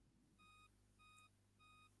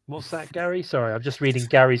 What's that, Gary? Sorry, I'm just reading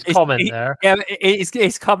Gary's comment there. Yeah,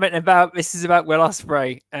 it's comment about this is about Will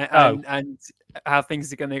Ospreay and how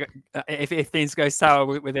things are going to if things go sour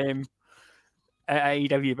with him at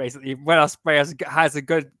AEW. Basically, Will Ospreay has a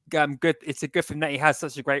good. It's a good thing that he has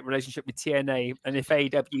such a great relationship with TNA, and if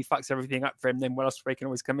AEW fucks everything up for him, then Will Ospreay can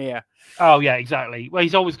always come here. Oh yeah, exactly. Well,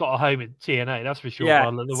 he's always got a home in TNA, that's for sure.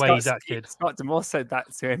 Yeah, the way he's acted. Scott Demore said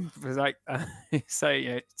that to him. It was like, so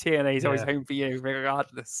TNA is always home for you,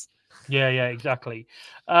 regardless. Yeah, exactly.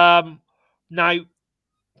 Now,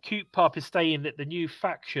 Cute Pup is saying that the new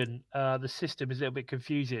faction, the system, is a little bit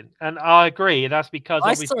confusing, and I agree. And that's because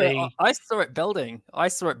obviously I saw it building. I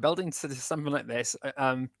saw it building to something like this.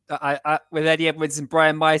 I with Eddie Edwards and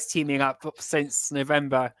Brian Myers teaming up since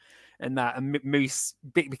November, and Moose,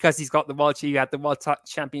 because he's got the world, he had the World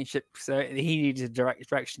Championship, so he needed a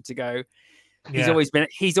direction to go. He's always been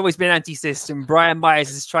anti-system. Brian Myers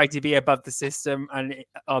has tried to be above the system and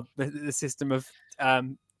the system of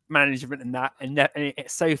management and that, and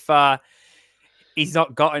so far he's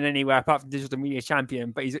not gotten anywhere apart from digital media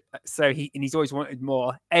champion. But he's always wanted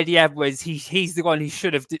more. Eddie Edwards, he's the one who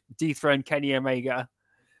should have dethroned Kenny Omega,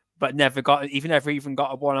 but never even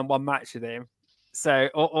got a one-on-one match with him. So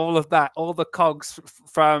all of that, all the cogs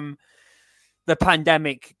from the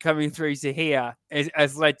pandemic coming through to here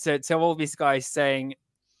has led to all these guys saying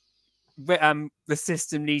the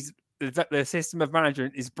system the system of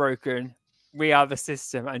management is broken. We are the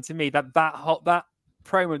system. And to me, that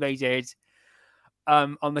promo they did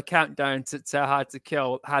on the countdown to Hard to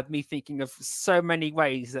Kill had me thinking of so many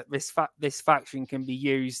ways that this faction can be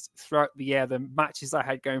used throughout the year. The matches I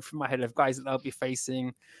had going through my head of guys that they'll be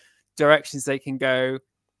facing, directions they can go.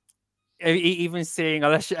 Even seeing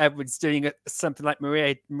Alicia Edwards doing something like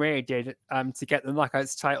Maria did to get the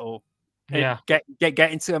Knockouts title. Yeah. Get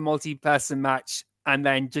into a multi-person match and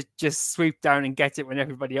then just swoop down and get it when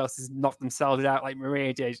everybody else has knocked themselves out like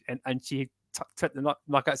Maria did, and she took the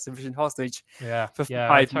Knockouts division hostage for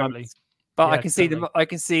 5 months. But I can see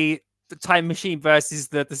the Time Machine versus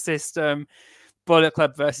the system, Bullet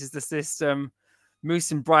Club versus the system,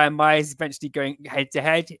 Moose and Brian Myers eventually going head to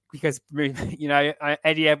head because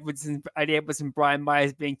Eddie Edwards and Brian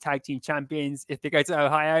Myers being tag team champions. If they go to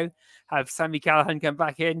Ohio, have Sami Callihan come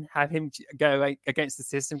back in, have him go against the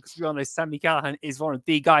system, because we all know Sami Callihan is one of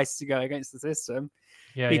the guys to go against the system.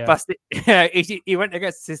 Busted. He went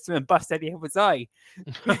against the system and busted Eddie Edwards' eye.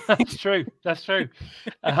 That's true.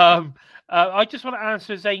 I just want to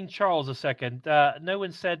answer Zane Charles a second. No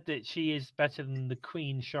one said that she is better than the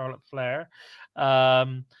Queen Charlotte Flair,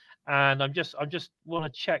 and I'm just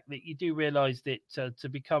want to check that you do realize that to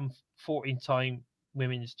become 14-time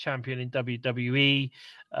women's champion in WWE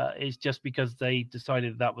is just because they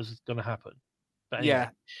decided that was going to happen. But anyway.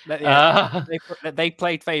 They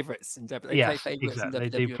played favorites. Exactly. They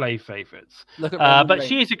do play favorites. But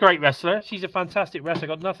she is a great wrestler. She's a fantastic wrestler.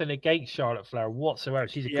 Got nothing against Charlotte Flair whatsoever.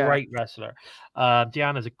 She's a great wrestler.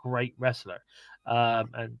 Deanna's a great wrestler.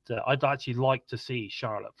 And I'd actually like to see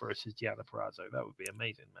Charlotte versus Deanna Purrazzo. That would be an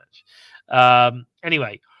amazing match.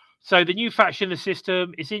 Anyway, so the new faction, the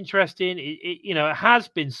system, is interesting. It has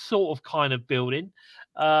been sort of kind of building.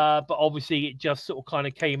 But obviously it just sort of kind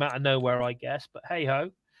of came out of nowhere, I guess. But hey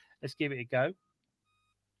ho, let's give it a go.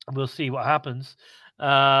 And we'll see what happens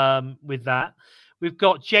with that. We've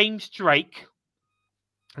got James Drake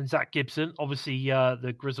and Zach Gibson. Obviously,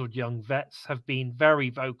 the grizzled young vets have been very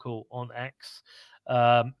vocal on X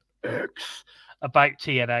about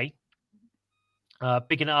TNA.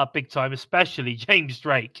 picking it up big time, especially James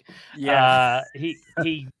Drake. Yeah.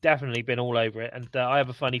 He definitely been all over it, and I have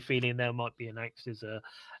a funny feeling they might be announced as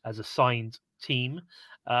a signed team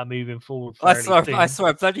moving forward fairly I soon. saw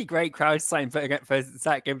a bloody great crowd sign for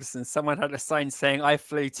Zach Gibson. Someone had a sign saying, "I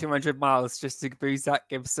flew 200 miles just to boo Zach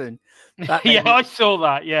Gibson." That made Yeah, I saw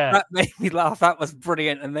that. Yeah, that made me laugh. That was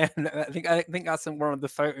brilliant. And then I think that's in one of the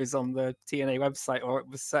photos on the TNA website, or it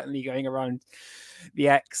was certainly going around the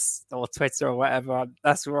X or Twitter or whatever.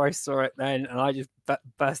 That's where I saw it then, and I just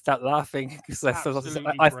burst out laughing because I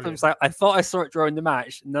thought I saw it during the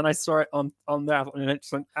match, and then I saw it on there, and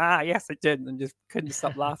it's like, yes, I did, and just couldn't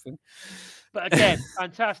stop laughing. But again,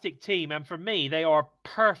 fantastic team, and for me, they are a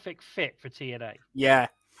perfect fit for TNA. Yeah,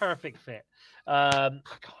 perfect fit. God,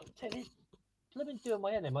 let me do in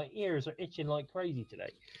my head. My ears are itching like crazy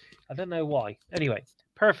today. I don't know why. Anyway,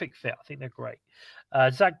 perfect fit. I think they're great.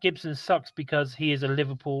 Zach Gibson sucks because he is a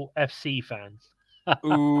Liverpool FC fan.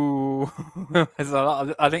 Ooh, there's a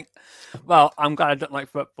lot. I think. Well, I'm glad I don't like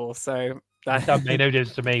football, so It doesn't make no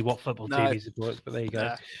difference to me what football team he supports, but there you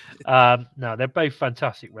go. Yeah. No, they're both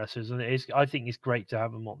fantastic wrestlers, and I think it's great to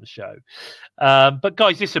have them on the show. But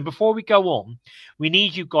guys, listen, before we go on, we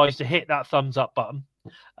need you guys to hit that thumbs up button.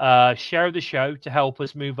 Share the show to help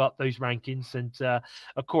us move up those rankings, and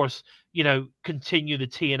of course, continue the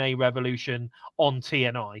TNA revolution on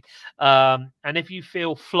TNI. And if you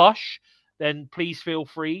feel flush, then please feel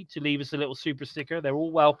free to leave us a little super sticker. They're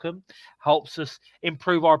all welcome. Helps us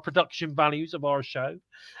improve our production values of our show,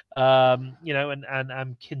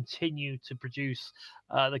 and continue to produce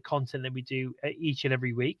the content that we do each and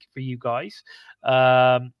every week for you guys.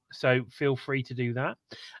 So feel free to do that.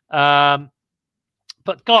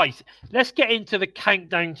 But guys, let's get into the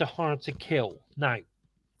countdown to Hard to Kill. Now,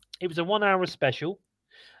 it was a 1 hour special.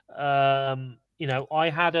 I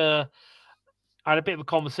had a bit of a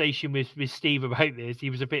conversation with Steve about this. He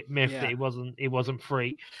was a bit miffed that it wasn't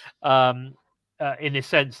free, in the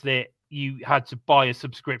sense that you had to buy a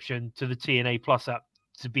subscription to the TNA Plus app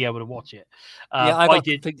to be able to watch it.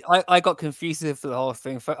 I got confused for the whole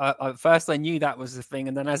thing. First, I knew that was the thing,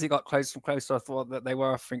 and then as it got closer and closer, I thought that they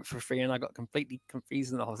were offering for free, and I got completely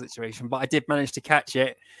confused in the whole situation. But I did manage to catch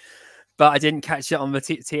it. But I didn't catch it on the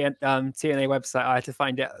TNA website. I had to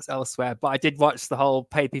find it elsewhere. But I did watch the whole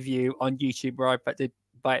pay-per-view on YouTube, where I did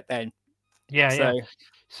buy it then. Yeah.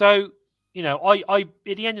 So I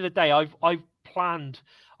at the end of the day, I've planned.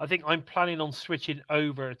 I think I'm planning on switching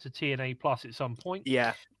over to TNA Plus at some point.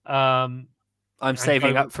 Yeah. I'm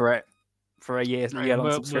saving up for it for a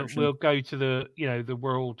year-long subscription. We'll go to the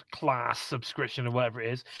world class subscription or whatever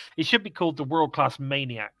it is. It should be called the World Class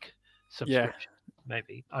Maniac subscription. Yeah.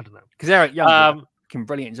 Maybe, I don't know, because Eric Young did a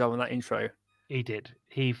brilliant job on that intro. He did.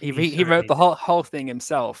 He wrote the whole thing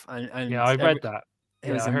himself, and yeah, I read that.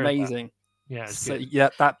 It was amazing. Yeah, so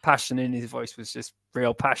that passion in his voice was just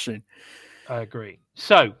real passion. I agree.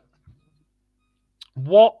 So,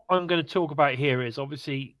 what I'm going to talk about here is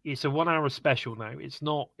obviously it's a 1 hour special now. It's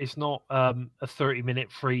not a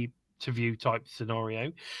 30-minute free to view type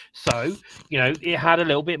scenario, so it had a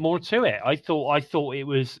little bit more to it. I thought it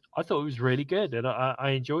was really good, and I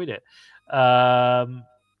enjoyed it. And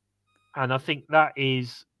I think that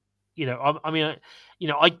is,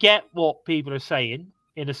 I get what people are saying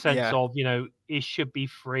in a sense of it should be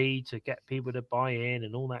free to get people to buy in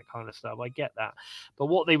and all that kind of stuff. I get that, but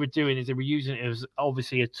what they were doing is they were using it as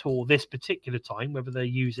obviously a tool this particular time. Whether they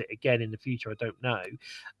use it again in the future, I don't know.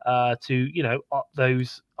 To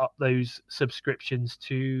up those subscriptions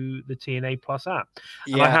to the TNA Plus app.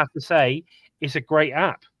 And I have to say, it's a great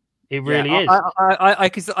app. It really is. I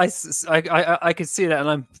could see that, and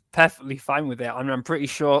I'm perfectly fine with it. I'm pretty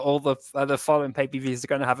sure all the following pay-per-views are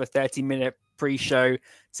going to have a 30-minute pre-show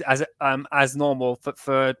as normal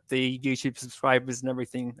for the YouTube subscribers and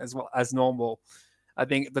everything as well as normal. I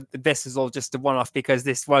think this is all just a one-off because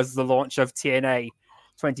this was the launch of TNA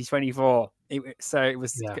 2024. It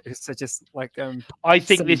was just like I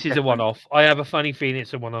think this is a one-off. I have a funny feeling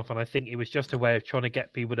it's a one-off, and I think it was just a way of trying to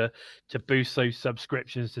get people to boost those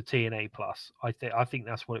subscriptions to TNA Plus. I think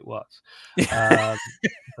that's what it was.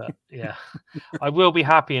 But yeah, I will be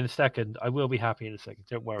happy in a second.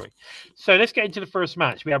 Don't worry. So let's get into the first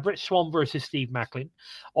match. We have Rich Swann versus Steve Macklin.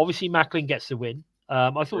 Obviously, Macklin gets the win. I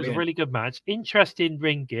thought it was a really good match. Interesting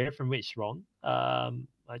ring gear from Rich Swann.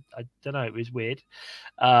 I don't know. It was weird.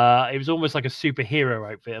 It was almost like a superhero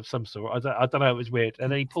outfit of some sort. I don't know. It was weird. And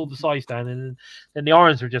then he pulled the sides down, and then the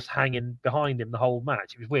irons were just hanging behind him the whole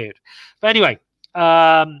match. It was weird. But anyway,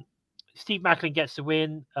 Steve Macklin gets the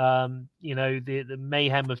win. The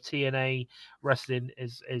mayhem of TNA wrestling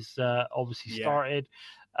is obviously started.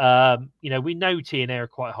 We know TNA are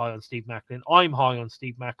quite high on Steve Macklin. I'm high on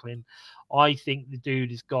Steve Macklin. I think the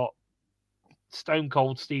dude has got Stone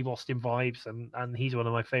Cold Steve Austin vibes, and he's one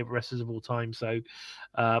of my favorite wrestlers of all time. So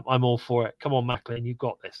I'm all for it. Come on, Macklin, you've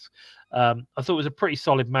got this. I thought it was a pretty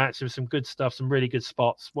solid match. There was some good stuff, some really good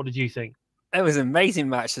spots. What did you think? It was an amazing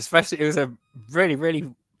match, especially it was a really,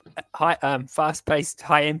 really high, fast-paced,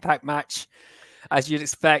 high-impact match, as you'd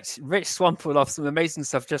expect. Rich Swann pulled off some amazing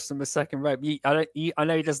stuff just from the second rope. I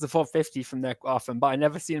know he does the 450 from there often, but I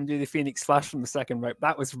never seen him do the Phoenix Splash from the second rope.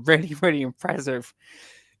 That was really, really impressive,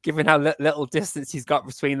 given how little distance he's got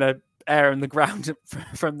between the air and the ground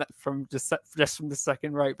from just from the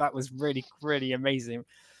second rope. That was really, really amazing.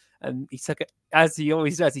 And he took it, as he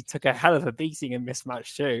always does, he took a hell of a beating in this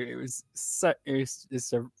match too. It was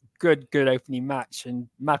just a good opening match, and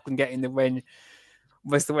Macklin getting the win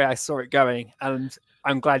was the way I saw it going. And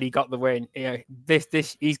I'm glad he got the win.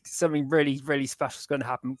 This he's something really, really special is going to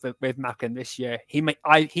happen with Macklin this year. He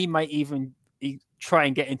might even try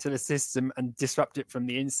and get into the system and disrupt it from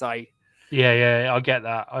the inside. Yeah, I get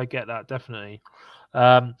that definitely.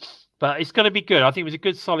 But it's going to be good. I think it was a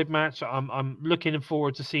good, solid match. I'm looking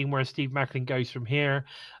forward to seeing where Steve Macklin goes from here.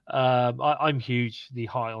 I'm hugely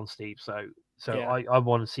high on Steve, so yeah. I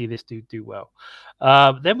want to see this dude do well.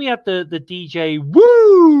 Then we had the DJ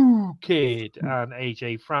Woo Kid and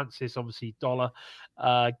AJ Francis, obviously Dollar,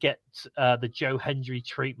 get the Joe Hendry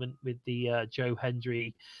treatment with the Joe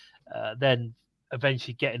Hendry, then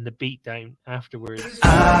eventually getting the beatdown afterwards.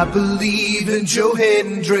 I believe in Joe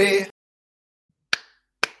Hendry.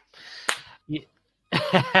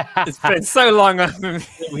 It's been so long.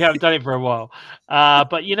 We haven't done it for a while.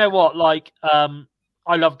 But you know what?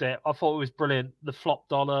 I loved it. I thought it was brilliant. The flop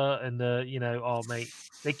dollar and oh mate,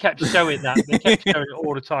 they kept showing that. They kept showing it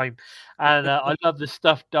all the time. And I love the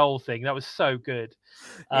stuffed doll thing. That was so good.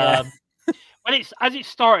 Yeah. As it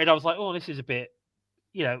started, I was like, oh, this is a bit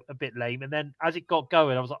lame. And then as it got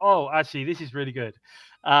going, I was like, oh, actually, this is really good.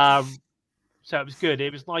 So it was good.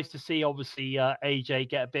 It was nice to see, obviously, AJ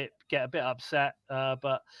get a bit upset,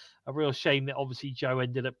 but a real shame that obviously Joe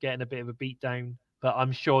ended up getting a bit of a beatdown. But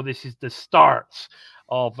I'm sure this is the start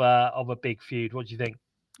of a big feud. What do you think?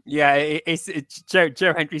 Yeah, it's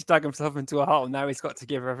Joe Hendry's dug himself into a hole. Now he's got to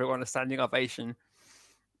give everyone a standing ovation.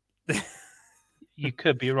 You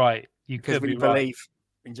could be right. You could be believe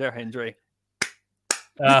in Joe Hendry.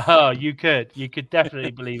 You could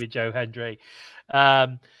definitely believe in Joe Hendry.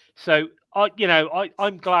 So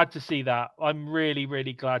I'm glad to see that. I'm really,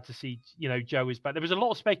 really glad to see Joe is back. There was a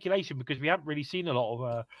lot of speculation because we haven't really seen a lot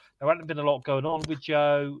of there hadn't been a lot going on with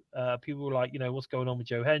Joe. People were like, what's going on with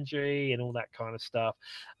Joe Hendry and all that kind of stuff.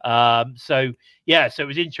 So it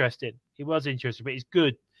was interesting. It was interesting, but it's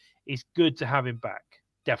good. It's good to have him back.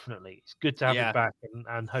 Definitely, it's good to have him back,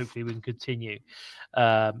 and hopefully we can continue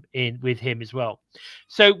with him as well.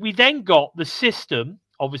 So we then got the system.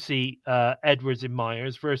 Obviously, Edwards and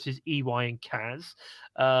Myers versus EY and Kaz.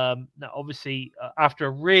 Now, obviously, after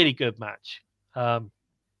a really good match, I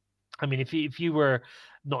mean, if you were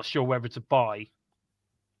not sure whether to buy,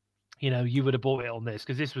 you would have bought it on this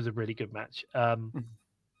because this was a really good match.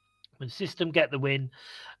 When System get the win,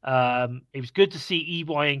 it was good to see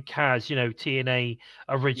EY and Kaz, TNA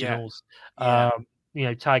originals,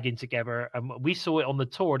 tagging together, and we saw it on the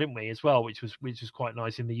tour, didn't we, as well, which was quite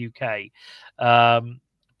nice in the UK.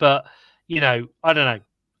 But I don't know.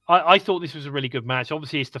 I thought this was a really good match.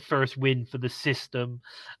 Obviously, it's the first win for the System.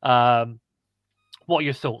 What are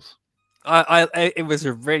your thoughts? It was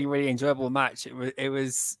a really, really enjoyable match. It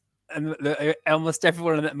was almost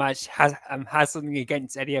everyone in that match has something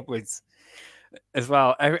against Eddie Edwards as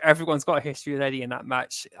well. Everyone's got a history with Eddie in that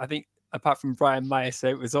match. I think apart from Brian Myers, so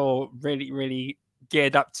it was all really, really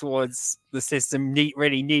geared up towards the System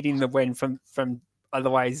really needing the win from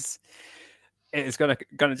otherwise it's gonna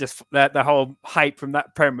just the whole hype from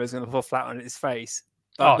that promo is gonna fall flat on its face.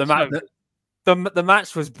 But the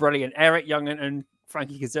match was brilliant. Eric Young and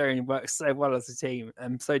Frankie Kazarian worked so well as a team,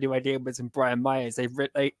 and so do Eddie Edwards and Brian Myers. They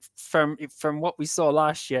from what we saw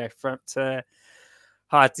last year to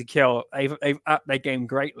Hard to Kill, they've upped their game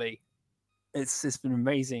greatly. It's been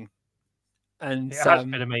amazing, and it has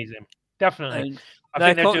been amazing. Definitely, I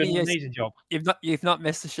think they're doing an amazing job. You've not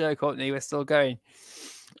missed the show, Courtney. We're still going.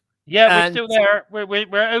 Yeah, we're still there.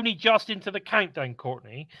 We're only just into the countdown,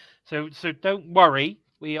 Courtney. So don't worry.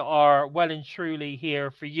 We are well and truly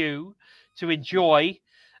here for you to enjoy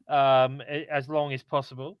as long as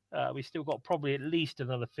possible. We still got probably at least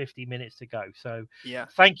another 50 minutes to go. So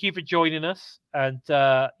thank you for joining us, and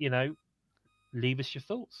leave us your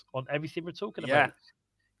thoughts on everything we're talking about.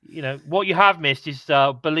 What you have missed is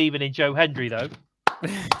believing in Joe Hendry, though.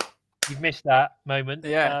 You've missed that moment.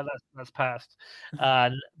 Yeah. That's past.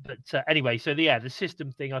 But anyway, so the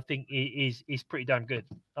system thing I think is pretty damn good.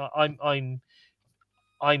 I'm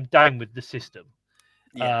down with the system.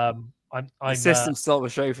 Yeah. I'm The system stole the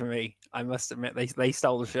show for me. I must admit, they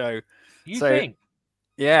stole the show. You So think?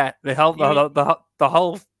 yeah, the whole You- the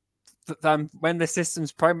whole when the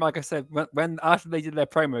system's promo, like I said, when after they did their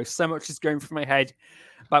promo, so much is going through my head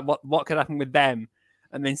about what could happen with them,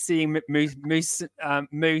 and then seeing Moose,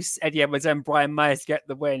 Eddie Edwards, and Brian Myers get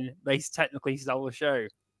the win, they technically stole the show.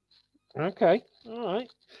 Okay, all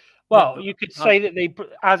right. Well, you could say that they,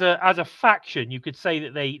 as a faction, you could say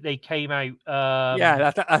that they came out.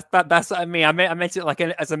 Yeah, that's what I mean. I meant it like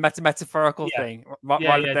as a metaphorical thing,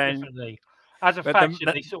 rather than definitely. As a but faction,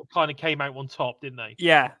 they sort of kind of came out on top, didn't they?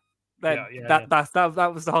 Yeah. Yeah.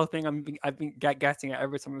 That was the whole thing. I've been getting it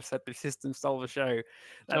every time I've said the system stole the show.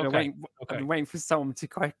 I've been waiting for someone to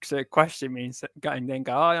question me and then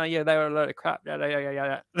go, oh yeah, they were a load of crap.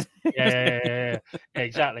 Yeah,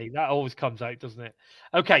 exactly. That always comes out, doesn't it?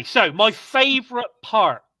 Okay, so my favorite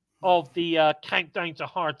part of the countdown to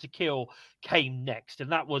Hard to Kill came next,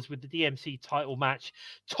 and that was with the DMC title match: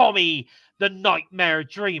 Tommy the Nightmare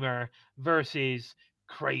Dreamer versus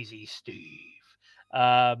Crazy Steve.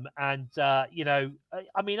 I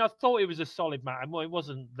mean, I thought it was a solid match. Well, it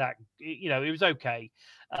wasn't that, it was okay.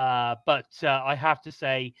 But I have to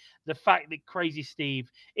say, the fact that Crazy Steve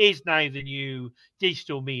is now the new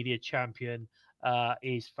digital media champion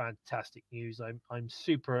is fantastic news. I'm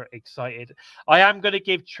super excited. I am going to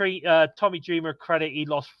give Tommy Dreamer credit. He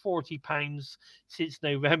lost 40 pounds since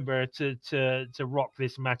November to rock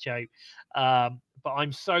this match out. But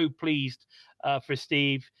I'm so pleased for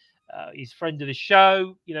Steve. He's friend of the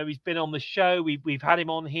show. He's been on the show. We've had him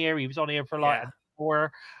on here. He was on here for like an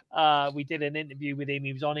hour. We did an interview with him.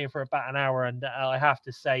 He was on here for about an hour, and I have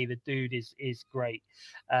to say the dude is great.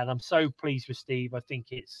 And I'm so pleased with Steve. I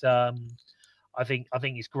think it's I think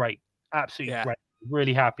it's great. Absolutely great.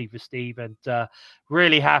 Really happy for Steve, and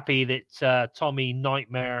really happy that Tommy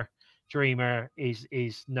Nightmare Dreamer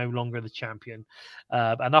is no longer the champion.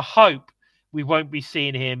 And I hope we won't be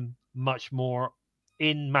seeing him much more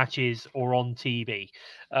in matches or on TV.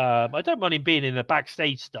 I don't mind him being in the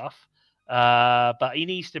backstage stuff, but he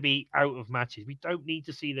needs to be out of matches. We don't need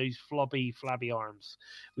to see those flabby arms.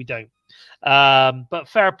 We don't. But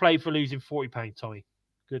fair play for losing £40, Tommy.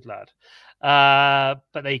 Good lad.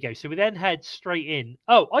 But there you go. So we then head straight in.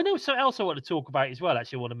 Oh, I know something else I want to talk about as well.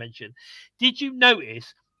 Actually, I want to mention. Did you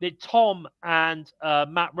notice that Tom and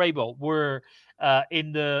Matt Rabel were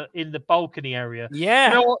in the balcony area? Yeah.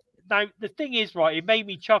 You know what? Now, the thing is, right, it made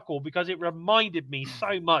me chuckle because it reminded me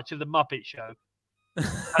so much of the Muppet Show.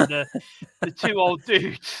 And the two old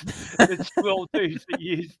dudes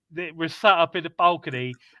that were sat up in the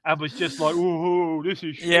balcony and was just like, oh, this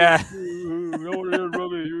is shit. Yeah. Do you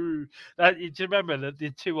remember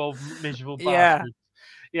the two old miserable bastards?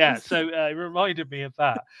 Yeah. So it reminded me of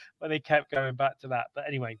that when they kept going back to that. But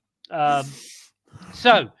anyway,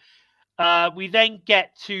 we then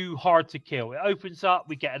get to Hard to Kill. It opens up.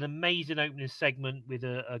 We get an amazing opening segment with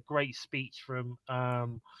a great speech from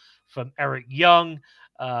Eric Young,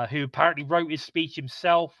 who apparently wrote his speech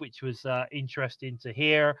himself, which was interesting to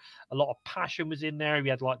hear. A lot of passion was in there. We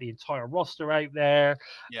had like the entire roster out there.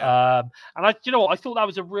 Yeah. And I thought that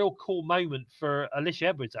was a real cool moment for Alicia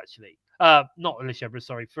Edwards, actually. Not Alicia Edwards,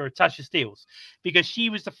 sorry, for Tasha Steelz, because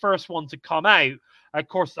she was the first one to come out. Of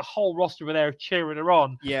course, the whole roster were there cheering her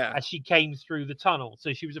on as she came through the tunnel.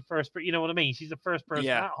 So she was the first, you know what I mean? She's the first person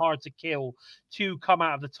that Hard to Kill to come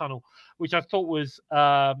out of the tunnel, which I thought was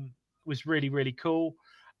really, really cool.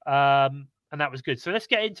 And that was good. So let's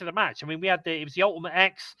get into the match. I mean, it was the Ultimate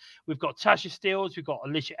X. We've got Tasha Steelz. We've got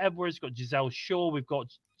Alicia Edwards. We've got Giselle Shaw. We've got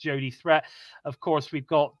Jody Threat. Of course, we've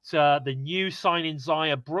got the new signing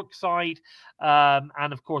Zaya Brookside.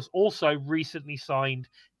 And of course, also recently signed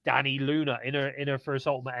Danny Luna in her first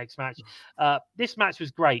Ultimate X match. This match was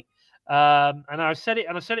great. And I said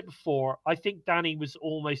it before. I think Danny was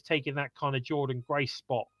almost taking that kind of Jordan Grace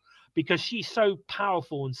spot because she's so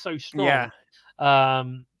powerful and so strong.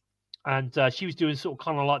 And she was doing sort of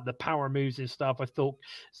kind of like the power moves and stuff. I thought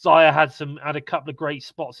Zaya had a couple of great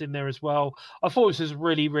spots in there as well. I thought this was a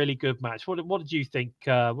really, really good match. What did you think?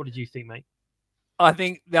 What did you think, mate? I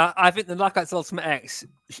think the Knockouts Ultimate X,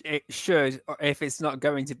 it should, or if it's not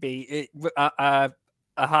going to be, a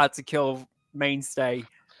Hard to Kill mainstay,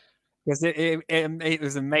 because it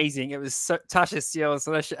was amazing. It was Tasha Steelz,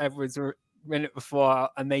 Alicia Edwards were in it before,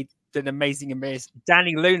 and they did amazing.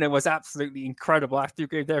 Danny Luna was absolutely incredible. I have to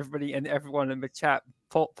agree with everybody and everyone in the chat.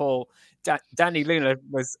 Paul, Danny Luna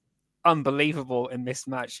was unbelievable in this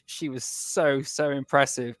match. She was so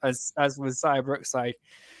impressive, as was Zaya Brookside.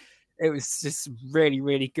 It was just really,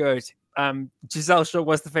 really good. Giselle Shaw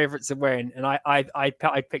was the favorite to win, and I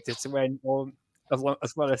picked her to win,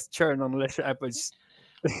 as well as cheering on Alicia Edwards.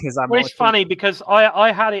 Because Well, it's funny because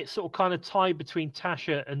I had it sort of kind of tied between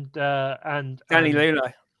Tasha and Danny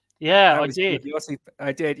Lula. Yeah, I did.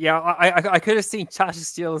 I did. Yeah, I could have seen Tasha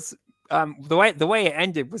Steele's. The way it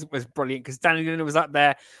ended was brilliant because Danny Luna was up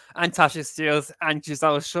there, and Tasha Steele's and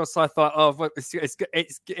Giselle Shaw. So I thought, oh,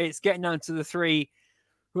 it's getting down to the three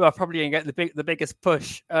who are probably going to get the biggest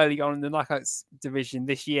push early on in the knockouts division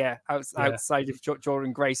this year, outside of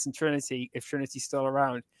Jordan Grace and Trinity, if Trinity's still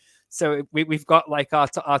around. So we've got like our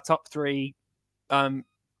top three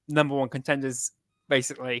number one contenders,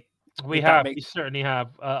 basically. We certainly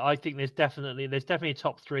have. I think there's definitely a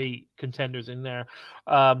top three contenders in there,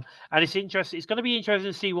 and it's interesting. It's going to be interesting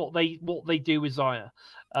to see what they do with Zaya,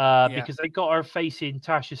 because they got her facing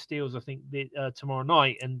Tasha Steeles, I think, tomorrow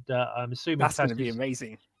night, and I'm assuming that's going to be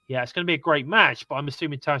amazing. Yeah, it's going to be a great match, but I'm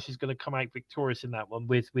assuming Tasha's going to come out victorious in that one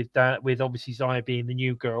with obviously Zaya being the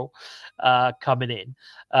new girl coming in.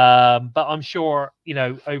 But I'm sure,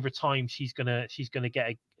 over time she's gonna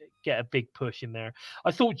get a big push in there.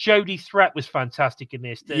 I thought Jodie Threat was fantastic in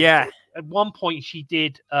this. At one point she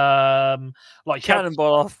did like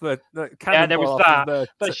cannonball off the yeah, there was that,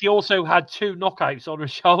 but she also had 2 knockouts on her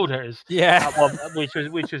shoulders. Yeah, which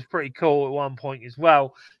was pretty cool at one point as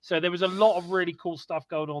well. So there was a lot of really cool stuff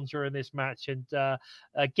going on during this match, and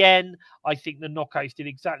again, I think the knockouts did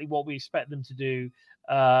exactly what we expect them to do.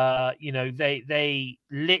 They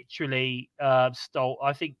literally stole.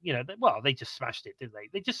 I think they just smashed it, didn't they?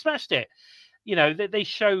 They just smashed it. They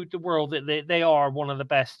showed the world that they are one of the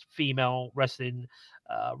best female wrestling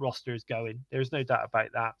rosters going. There's no doubt about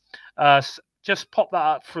that. Just pop that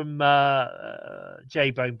up from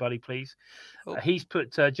J-Bone, buddy, please. He's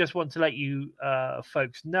put, just want to let you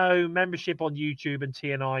folks know, membership on YouTube and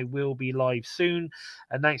TNI will be live soon.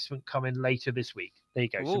 Announcement coming later this week. There you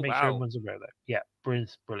go. So make sure everyone's aware of that. Yeah,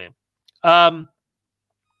 brilliant.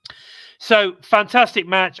 So fantastic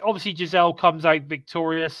match. Obviously, Giselle comes out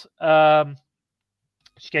victorious.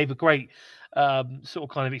 She gave a great sort of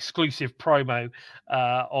kind of exclusive promo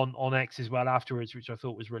on X as well afterwards, which I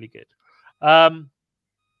thought was really good.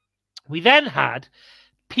 We then had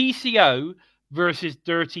PCO versus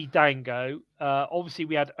Dirty Dango. Obviously,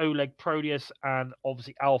 we had Oleg Proteus and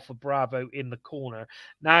obviously Alpha Bravo in the corner.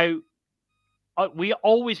 Now, we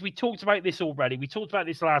talked about this already. We talked about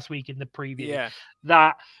this last week in the preview.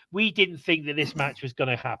 That we didn't think that this match was going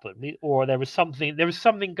to happen, or there was something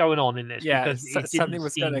going on in this. Because something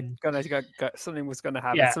was going to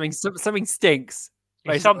happen. Yeah. Something stinks.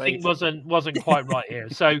 Basically. Something wasn't quite right here.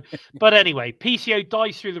 So, but anyway, PCO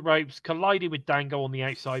dives through the ropes, colliding with Dango on the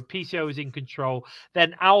outside. PCO is in control.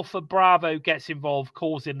 Then Alpha Bravo gets involved,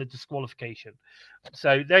 causing the disqualification.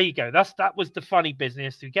 So there you go. That was the funny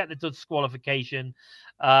business to get the disqualification,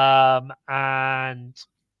 and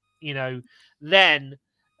then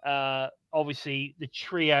obviously the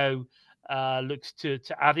trio looks to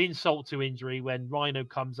add insult to injury when Rhino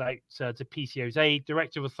comes out to PCO's aid.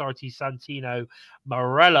 Director of Authority Santino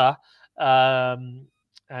Marella and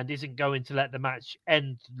isn't going to let the match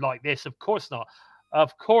end like this. Of course not.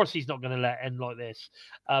 Of course he's not going to let it end like this.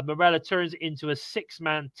 Marella turns it into a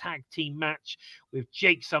 6-man tag team match with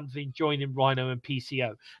Jake Something joining Rhino and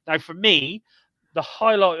PCO. Now, for me, the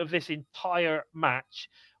highlight of this entire match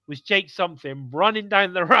was Jake Something running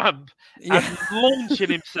down the ramp and launching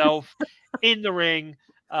himself in the ring.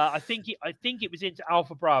 I think it was into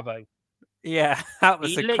Alpha Bravo. Yeah, that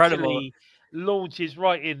was incredible. Literally launches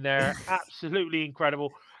right in there. Absolutely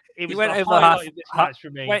incredible. It was the highlight of this match for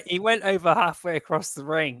me. He went over halfway across the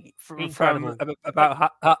ring from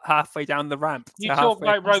about halfway down the ramp. You talk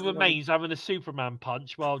about Roman Reigns having a Superman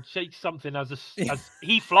punch. Well, Jake Something as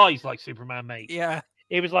he flies like Superman, mate. Yeah.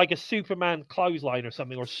 It was like a Superman clothesline or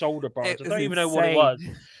something, or shoulder bars. I don't even know what it was.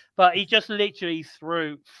 But he just literally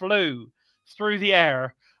flew through the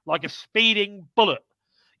air like a speeding bullet.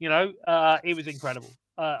 It was incredible.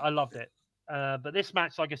 I loved it. But this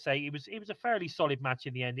match, like I say, it was a fairly solid match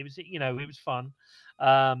in the end. It was, it was fun.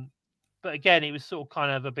 But again, it was sort of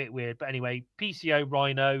kind of a bit weird. But anyway, PCO,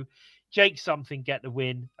 Rhino, Jake Something get the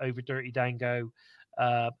win over Dirty Dango.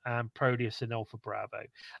 And Proteus and Alpha Bravo.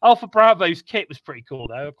 Alpha Bravo's kit was pretty cool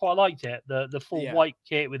though. I quite liked it. The full white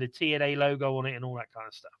kit with the TNA logo on it and all that kind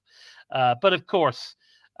of stuff. But of course,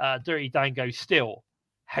 Dirty Dango still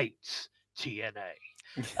hates TNA.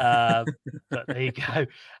 But there you go.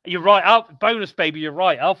 You're right. Bonus baby, you're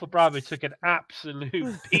right. Alpha Bravo took an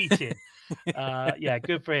absolute beating.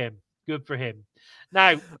 Good for him. Good for him.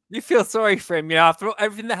 Now, you feel sorry for him, after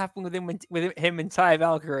everything that happened with him and Ty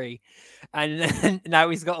Valkyrie, and now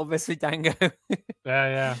he's got all this with Dango.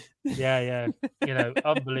 yeah.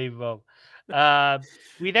 Unbelievable.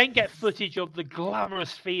 We then get footage of the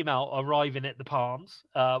glamorous female arriving at the Palms.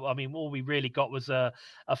 All we really got was a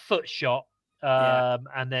foot shot,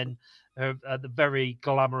 and then the very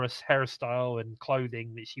glamorous hairstyle and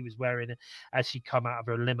clothing that she was wearing as she come out of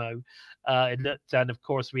her limo. And of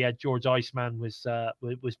course, we had George Iceman was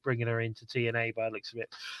bringing her into TNA by the looks of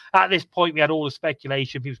it. At this point, we had all the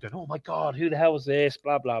speculation. People going, "Oh my God, who the hell is this?"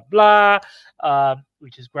 Blah blah blah,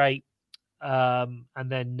 which is great. And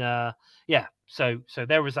then so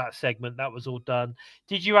there was that segment. That was all done.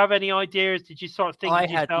 Did you have any ideas? Did you start thinking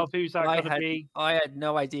to yourself, who's that going to be? I had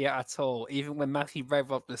no idea at all. Even when Matthew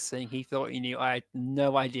Revlov was saying he thought he knew, I had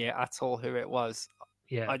no idea at all who it was.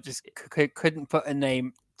 Yeah, I just couldn't put a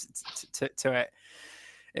name to it.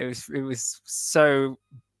 It was so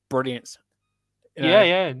brilliant.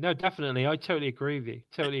 Yeah, no, definitely. I totally agree with you.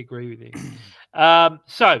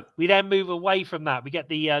 So we then move away from that. We get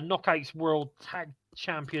the Knockouts World Tag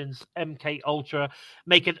Champions MK Ultra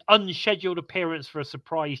make an unscheduled appearance for a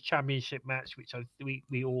surprise championship match, which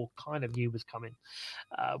we all kind of knew was coming.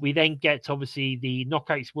 We then get obviously the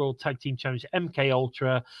Knockouts World Tag Team Challenge MK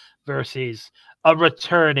Ultra versus a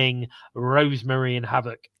returning Rosemary and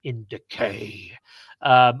Havoc in Decay.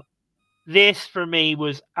 This for me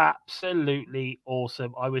was absolutely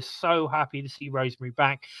awesome. I was so happy to see Rosemary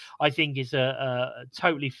back. I think it's a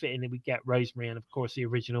totally fitting that we get Rosemary and, of course, the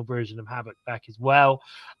original version of Havoc back as well.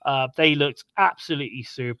 They looked absolutely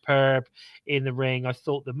superb in the ring. I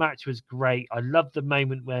thought the match was great. I loved the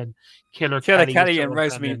moment when Killer Kelly and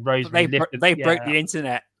Rosemary they broke the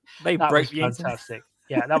internet. They broke the fantastic.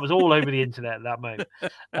 Yeah, that was all over the internet at that moment.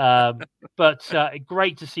 But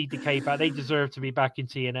great to see Decay back. They deserve to be back in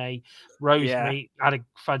TNA. Rosemary had a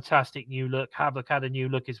fantastic new look. Havoc had a new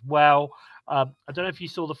look as well. I don't know if you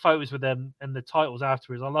saw the photos with them and the titles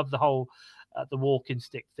afterwards. I love the whole the walking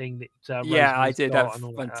stick thing that I did. That's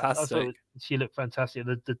fantastic. She looked fantastic.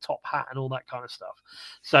 The top hat and all that kind of stuff.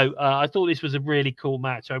 So I thought this was a really cool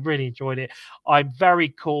match. I really enjoyed it. I'm very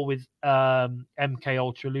cool with MK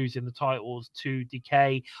Ultra losing the titles to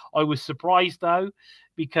Decay. I was surprised though,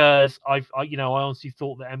 because I honestly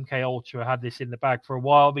thought that MK Ultra had this in the bag for a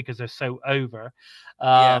while because they're so over.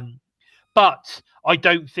 But I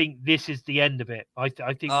don't think this is the end of it. I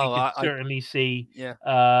think we could certainly see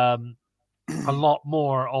a lot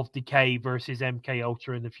more of Decay versus MK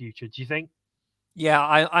Ultra in the future. Do you think?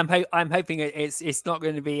 Yeah, I'm hoping it's not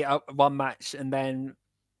going to be one match and then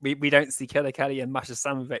we don't see Killer Kelly and Masha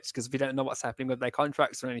Samovich because we don't know what's happening with their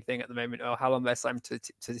contracts or anything at the moment or how long they're signed to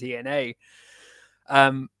TNA.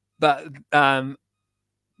 But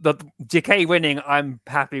the Decay winning, I'm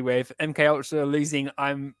happy with. MK Ultra losing,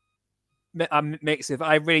 I'm mixed with.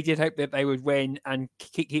 I really did hope that they would win and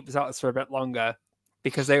keep the titles for a bit longer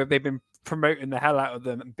because they've been promoting the hell out of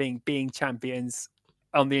them and being champions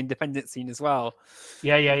on the independent scene as well.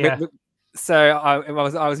 Yeah. So I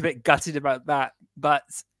was a bit gutted about that, but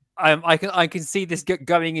I can see this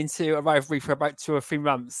going into a rivalry for about 2 or 3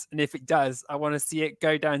 months, and if it does, I want to see it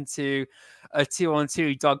go down to a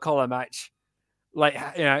 2-on-2 dog collar match, like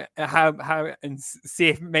how and see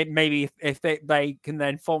if maybe if they can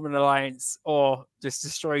then form an alliance or just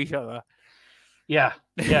destroy each other. Yeah,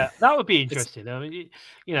 that would be interesting.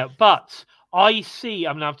 But I see.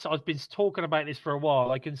 I've been talking about this for a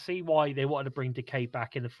while. I can see why they wanted to bring Decay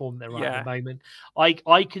back in the form they're at the moment.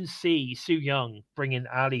 I can see Su Yung bringing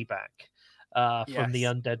Ali back from the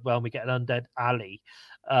Undead. Well, we get an Undead Ali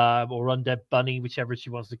or Undead Bunny, whichever she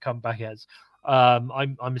wants to come back as.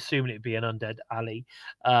 I'm assuming it'd be an Undead Ali.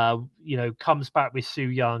 Comes back with Su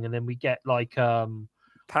Yung, and then we get like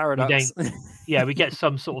Paradox. We get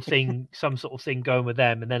some sort of thing going with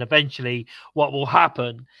them, and then eventually what will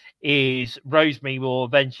happen is Rosemary will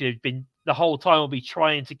eventually the whole time will be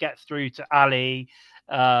trying to get through to Ali,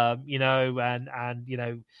 and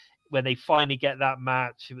when they finally get that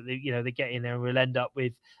match, they get in there and we'll end up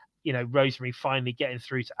with Rosemary finally getting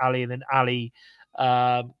through to Ali, and then Ali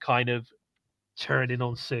kind of turning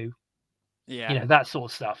on Sue, that sort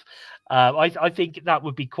of stuff. I think that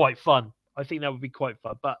would be quite fun. But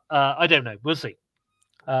I don't know. We'll see.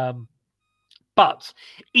 But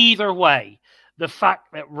either way, the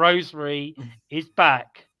fact that Rosemary is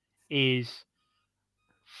back is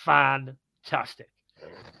fantastic.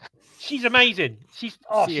 She's amazing. She's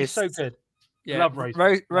so good. Yeah. Love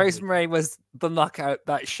Rosemary. Rosemary was the knockout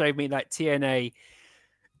that showed me that TNA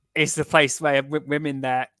is the place where women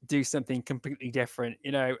that do something completely different.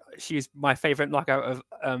 She's my favorite knockout of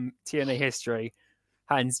TNA history.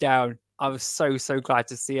 hands down. I was so glad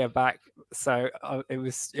to see her back. So it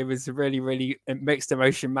was a really mixed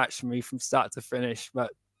emotion match for me from start to finish.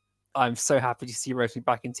 But I'm so happy to see Rosemary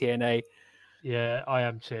back in TNA. Yeah, I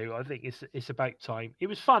am too. I think it's about time. It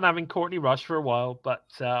was fun having Courtney Rush for a while, but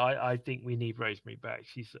I think we need Rosemary back.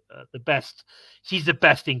 She's the best. She's the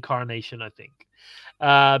best incarnation, I think.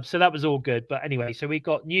 So that was all good. But anyway, so we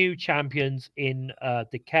got new champions in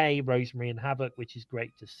Decay, Rosemary, and Havoc, which is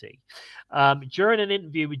great to see. During an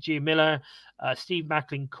interview with Gia Miller, Steve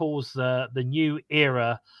Macklin calls the new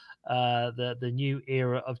era, the new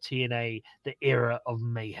era of TNA, the era of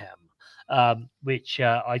mayhem. Which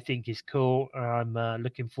I think is cool. I'm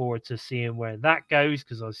looking forward to seeing where that goes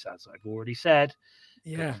because, as I've already said,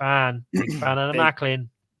 big fan of the Macklin,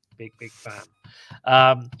 big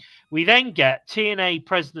fan. We then get TNA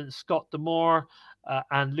President Scott D'Amore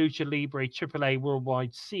and Lucha Libre AAA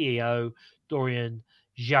Worldwide CEO Dorian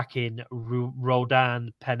Jacquin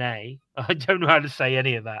Rodan Penne. I don't know how to say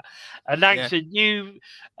any of that. Announce a new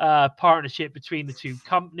partnership between the two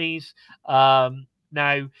companies.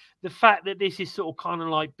 Now, the fact that this is sort of kind of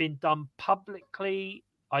like been done publicly,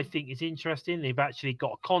 I think is interesting. They've actually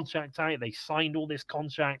got a contract out. They signed all this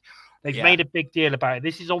contract. They've made a big deal about it.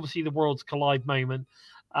 This is obviously the Worlds Collide moment.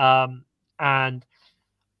 And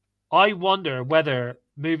I wonder whether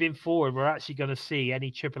moving forward, we're actually going to see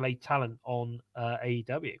any AAA talent on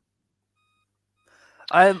AEW.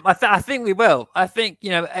 I think we will. I think,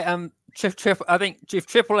 I think if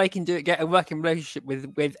AAA can get a working relationship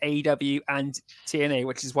with AEW and TNA,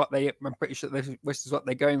 which is what I'm pretty sure which is what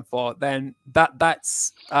they're going for, then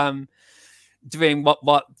that's doing what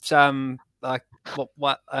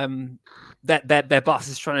their boss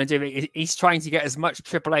is trying to do. He's trying to get as much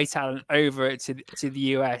AAA talent over to the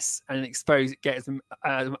US and get them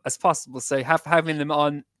as possible. So having them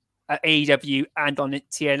on AEW and on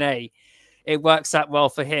TNA. It works out well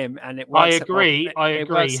for him, and it works. I agree.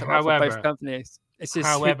 However, for both companies. It's just,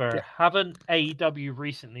 haven't AEW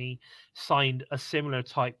recently signed a similar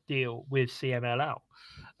type deal with CMLL?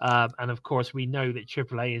 And of course, we know that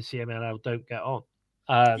AAA and CMLL don't get on.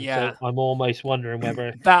 So I'm almost wondering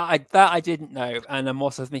whether that I didn't know, and I'm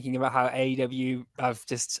also thinking about how AEW have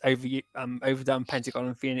just overdone Pentagon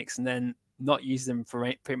and Phoenix, and then not used them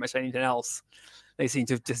for pretty much anything else. They seem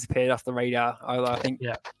to have disappeared off the radar. Although I think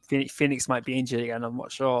Phoenix might be injured again. I'm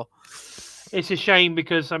not sure. It's a shame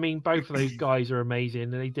because, I mean, both of those guys are amazing.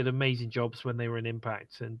 And they did amazing jobs when they were in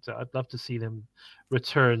Impact. And I'd love to see them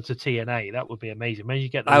return to TNA. That would be amazing. Maybe you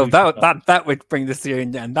get the that would bring the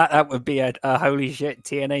scene down. That would be a holy shit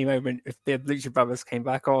TNA moment if the Lucha Brothers came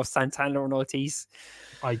back, or Santana and Ortiz.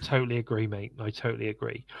 I totally agree, mate. I totally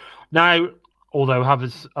agree. Now, although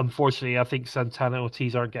unfortunately, I think Santana and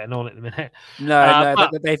Ortiz aren't getting on at the minute. No,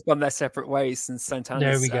 they've gone their separate ways since Santana's.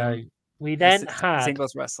 There we go. We then had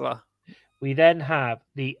singles wrestler. We then have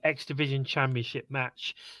the X Division Championship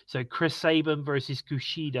match. So Chris Sabin versus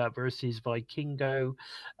Kushida versus Vikingo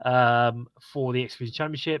for the X Division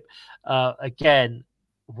Championship. Again,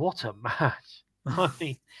 what a match! I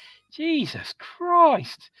mean, Jesus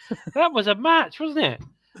Christ, that was a match, wasn't it?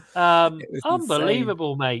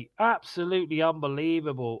 Unbelievable, mate. Absolutely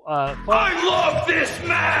unbelievable. I love this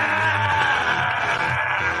match!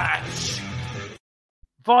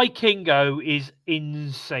 Vikingo is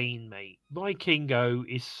insane, mate. Vikingo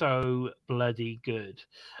is so bloody good.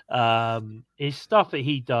 His stuff that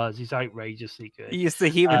he does is outrageously good. He is the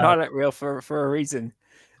human highlight reel for a reason.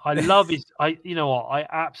 I love his. You know what? I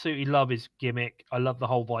absolutely love his gimmick. I love the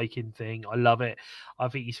whole Viking thing. I love it. I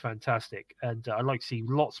think he's fantastic, and I'd like to see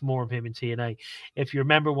lots more of him in TNA. If you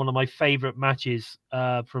remember, one of my favorite matches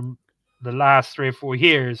from the last 3 or 4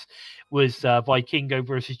 years was Vikingo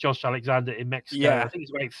versus Josh Alexander in Mexico. Yeah. I think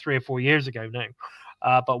it's about 3 or 4 years ago now.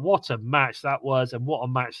 But what a match that was, and what a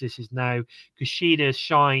match this is now. Kushida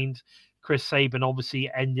shined. Chris Sabin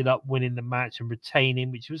obviously ended up winning the match and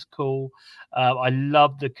retaining, which was cool. I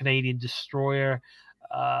love the Canadian Destroyer.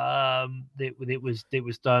 It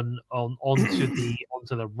was done onto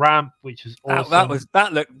the ramp, which was awesome.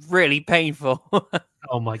 That looked really painful.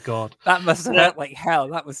 Oh my god, that must have hurt like hell.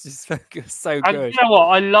 That was just so good. And you know what?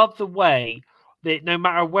 I love the way that no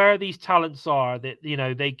matter where these talents are, that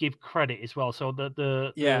they give credit as well. So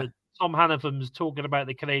the Tom Hannafam's talking about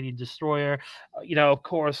the Canadian Destroyer. Of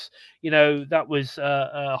course, that was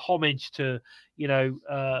homage to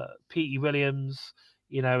Petey Williams,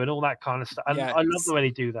 and all that kind of stuff. And I love the way they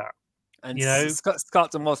do that. And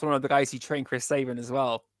Scott was one of the guys who trained Chris Sabin as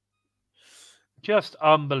well. Just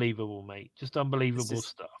unbelievable, mate. Just unbelievable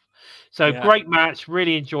stuff. So great match.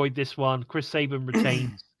 Really enjoyed this one. Chris Sabin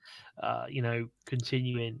retains.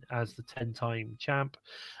 continuing as the 10-time champ.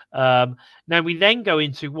 Now we then go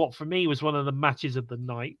into what for me was one of the matches of the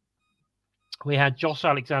night. We had Josh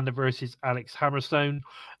Alexander versus Alex Hammerstone.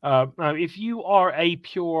 Now, if you are a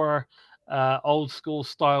pure old school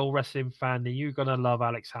style wrestling fan, then you're gonna love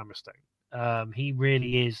Alex Hammerstone. He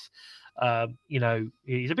really is.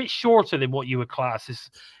 He's a bit shorter than what you would class as,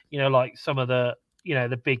 like some of the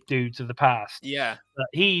the big dudes of the past. Yeah. But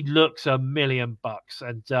he looks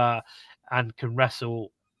 $1,000,000 and can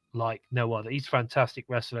wrestle like no other. He's a fantastic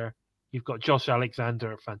wrestler. You've got Josh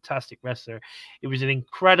Alexander, a fantastic wrestler. It was an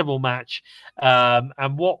incredible match,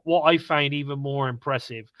 and what I found even more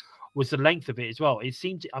impressive was the length of it as well. It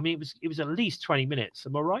seemed, it was at least 20 minutes.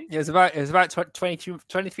 Am I right? It was about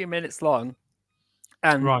 23 minutes long,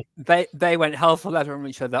 and Right. they went hell for leather on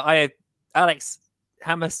each other. Alex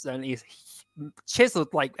Hammerstone is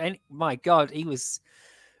chiseled like my God, he was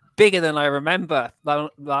bigger than I remember.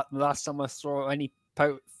 Last time I saw any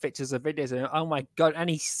pictures or videos, and oh my God, and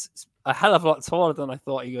he's a hell of a lot taller than I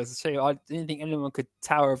thought he was too. I didn't think anyone could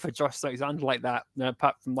tower over Josh Alexander like that,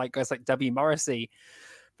 apart from like guys like W. Morrissey.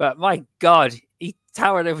 But my God, he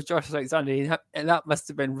towered over Josh Alexander, and that must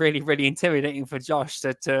have been really, really intimidating for Josh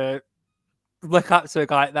to look up to a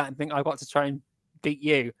guy like that and think, I've got to try and beat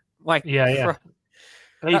you. Like, Yeah.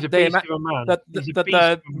 He's a beast of a man.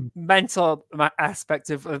 The mental aspect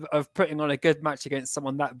of putting on a good match against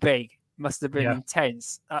someone that big must have been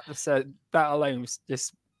intense. That alone was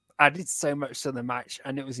just added so much to the match,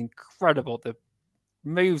 and it was incredible. The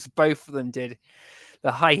moves both of them did,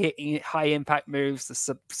 the high impact moves, the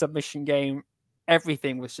submission game,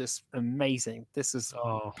 everything was just amazing. This is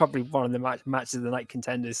probably one of the matches of the night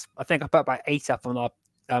contenders. I think I put about 8 up on our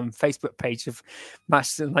Facebook page of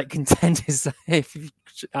matches of the night contenders. if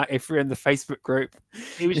you're in the Facebook group,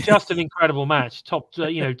 it was just an incredible match, top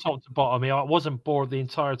to bottom. I wasn't bored the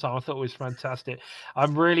entire time. I thought it was fantastic.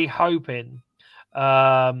 I'm really hoping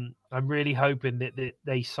that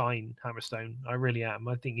they sign Hammerstone. I really am.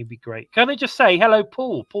 I think he'd be great. Can I just say hello,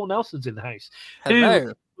 Paul? Paul Nelson's in the house. Hello.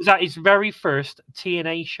 Who was at his very first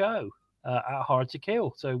TNA show at Hard to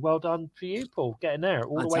Kill. So well done for you, Paul, getting there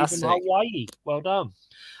all Fantastic. the way from Hawaii. Well done.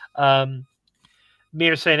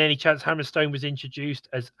 Mira saying any chance Hammerstone was introduced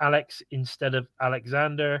as Alex instead of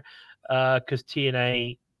Alexander because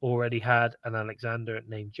TNA already had an Alexander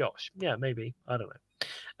named Josh. Yeah, maybe. I don't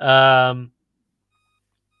know.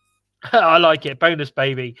 I like it. Bonus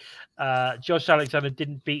baby. Josh Alexander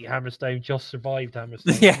didn't beat Hammerstone. Josh survived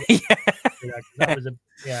Hammerstone. Yeah. That was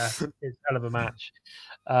it's a hell of a match.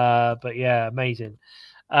 But yeah, amazing.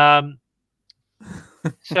 So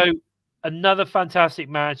another fantastic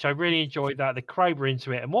match. I really enjoyed that. The crowd were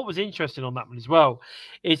into it. And what was interesting on that one as well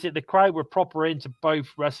is that the crowd were proper into both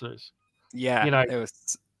wrestlers. Yeah, it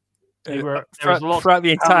was. Throughout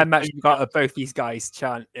the entire match, you got both these guys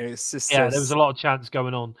chant. It was just there was a lot of chants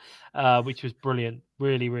going on, which was brilliant,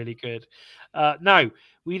 really, really good. Now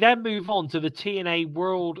we then move on to the TNA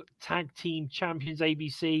World Tag Team Champions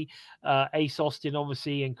ABC, Ace Austin,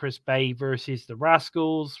 obviously, and Chris Bay versus the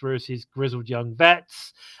Rascals versus Grizzled Young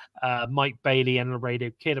Vets, Mike Bailey and Laredo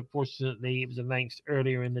Kid. Unfortunately, it was announced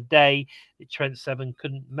earlier in the day that Trent Seven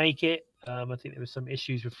couldn't make it. I think there was some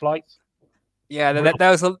issues with flights. Yeah, there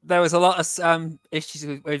was a lot of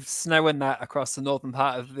issues with snow and that across the northern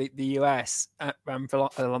part of the US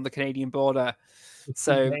along the Canadian border.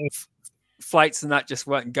 So flights and that just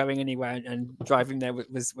weren't going anywhere, and driving there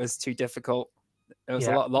was too difficult. There was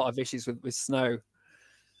a lot of issues with snow.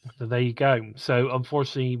 So there you go. So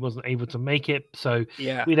unfortunately, he wasn't able to make it. So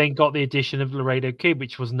yeah, we then got the addition of Laredo Kid,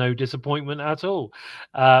 which was no disappointment at all.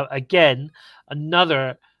 Again,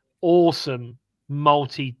 another awesome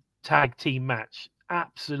multi-tag team match.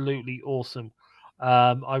 Absolutely awesome.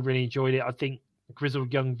 I really enjoyed it. I think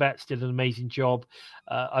Grizzled Young Vets did an amazing job.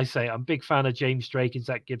 I'm a big fan of James Drake and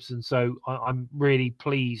Zach Gibson, so I'm really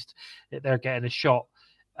pleased that they're getting a shot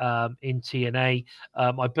in TNA.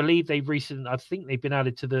 I believe I think they've been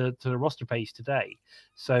added to the roster page today.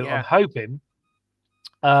 So I'm hoping,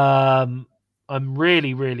 I'm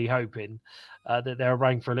really, really hoping that they're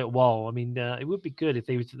around for a little while. I mean, it would be good if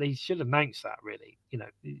they should announce that, really.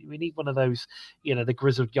 We need one of those, the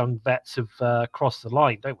Grizzled Young Vets have crossed the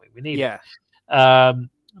line, don't we? We need it.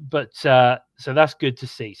 So that's good to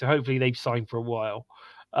see. So hopefully they've signed for a while,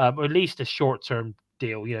 or at least a short-term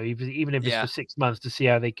deal, even if it's for 6 months to see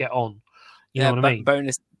how they get on. You know what I mean?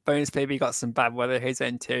 Bonus baby got some bad weather his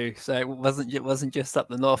end too, so it wasn't just up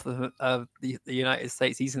the north of the United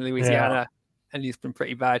States. He's in Louisiana, and he's been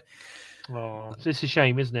pretty bad. Oh, it's a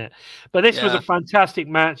shame, isn't it? But this was Yeah. a fantastic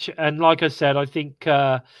match, and like I said, I think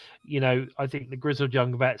I think the Grizzled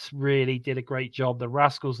Young Vets really did a great job. The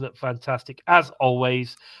Rascals look fantastic as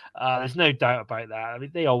always. There's no doubt about that. I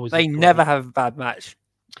mean, they always They look never great. have a bad match.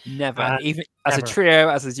 Never. Even as a never. trio,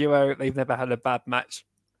 as a duo, they've never had a bad match.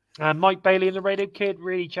 And Mike Bailey and the Radio Kid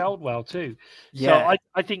really gelled well too. So Yeah.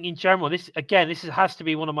 I think in general, this has to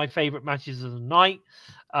be one of my favorite matches of the night.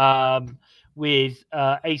 With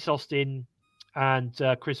Ace Austin and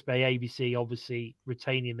Chris Bay ABC obviously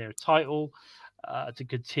retaining their title to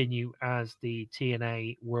continue as the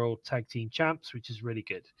TNA World Tag Team Champs, which is really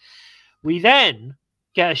good. We then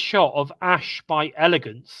get a shot of Ash by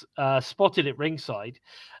Elegance spotted at ringside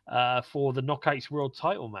for the Knockouts World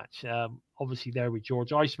Title match. Obviously, there with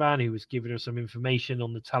George Iceman, who was giving her some information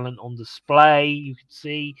on the talent on display. You could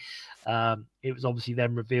see it was obviously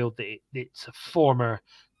then revealed that it's a former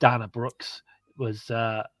Dana Brooks was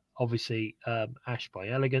obviously Ash by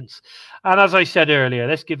Elegance. And as I said earlier,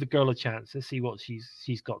 let's give the girl a chance. Let's see what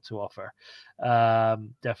she's got to offer.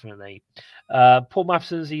 Definitely. Paul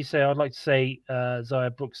Matheson's, you say, I'd like to say Zaya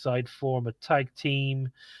Brookside form a tag team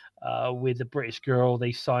with a British girl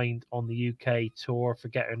they signed on the UK tour.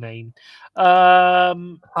 Forget her name.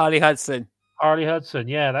 Harley Hudson. Harley Hudson.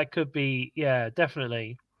 Yeah, that could be. Yeah,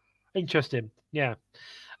 definitely. Interesting. Yeah.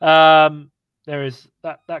 There is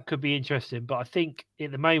that could be interesting, but I think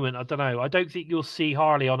at the moment, I don't know. I don't think you'll see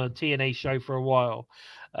Harley on a TNA show for a while.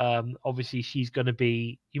 Obviously, she's going to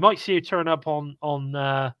be. You might see her turn up on.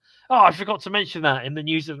 I forgot to mention that in the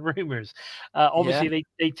news and rumors. Obviously,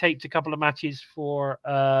 they taped a couple of matches for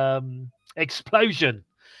Explosion.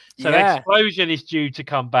 So Explosion is due to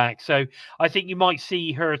come back. So I think you might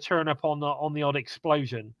see her turn up on the odd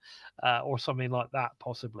Explosion. Or something like that,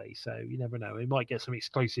 possibly. So you never know. We might get some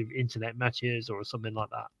exclusive internet matches or something like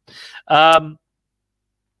that.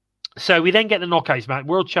 So we then get the Knockouts match.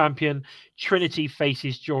 World Champion Trinity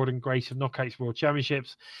faces Jordan Grace of Knockouts World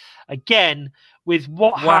Championships. Again, with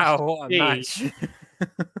what a match.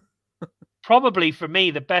 Probably for me,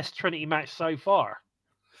 the best Trinity match so far.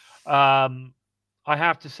 I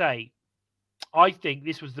have to say, I think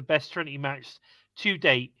this was the best Trinity match to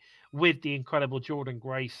date, with the incredible Jordan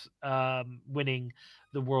Grace winning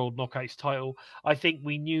the World Knockouts title. I think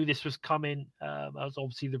we knew this was coming, as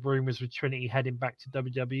obviously the rumors with Trinity heading back to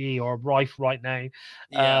WWE are rife right now.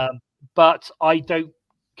 Yeah. But I don't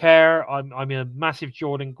care. I'm a massive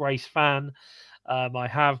Jordan Grace fan. I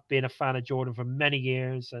have been a fan of Jordan for many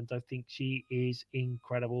years, and I think she is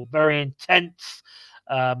incredible, very intense,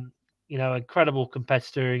 incredible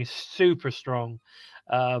competitor, super strong,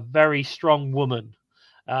 very strong woman.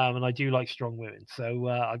 And I do like strong women, so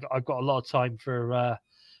I've got a lot of time for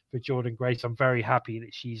Jordan Grace. I'm very happy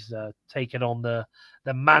that she's taken on the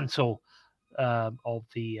mantle of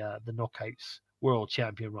the Knockouts World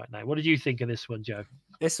Champion right now. What did you think of this one, Joe?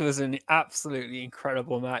 This was an absolutely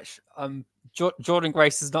incredible match. Jordan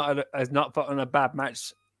Grace has not put on a bad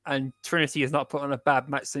match, and Trinity has not put on a bad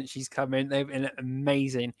match since she's come in. They've been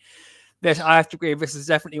amazing. I have to agree. This is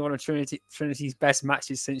definitely one of Trinity's best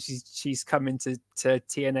matches since she's come into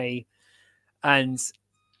TNA, and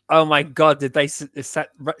oh my god, did they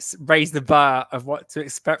raise the bar of what to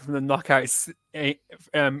expect from the Knockouts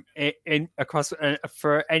in across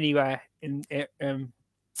for anywhere in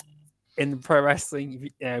the pro wrestling?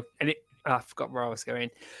 I forgot where I was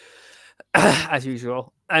going as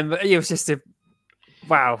usual, and it was just a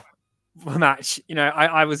wow match.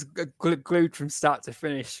 I was glued from start to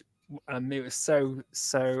finish. It was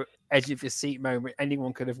so edge of your seat moment.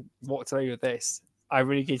 Anyone could have walked away with this. I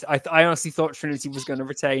really did. I honestly thought Trinity was going to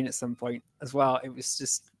retain at some point as well. It was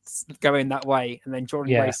just going that way, and then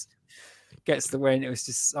Jordan Grace gets the win. It was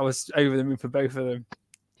just, I was over the moon for both of them.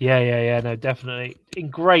 Yeah, no, definitely.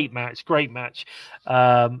 Great match.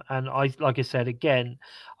 And like I said again,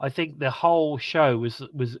 I think the whole show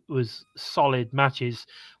was solid matches,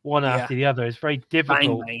 one after the other. It's very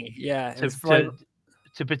difficult.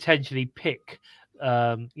 To potentially pick,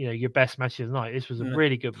 your best match of the night. This was a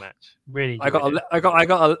really good match. Really, I got like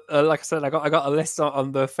I said, I got a list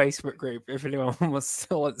on the Facebook group if anyone wants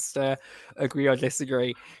to agree or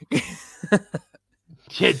disagree.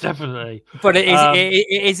 Yeah, definitely. But it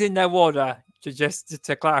is in no order.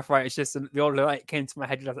 To clarify, it's just the order that came to my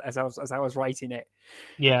head as I was writing it.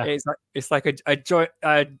 Yeah, it's like a joint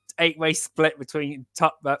 8-way split between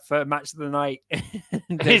top for match of the night.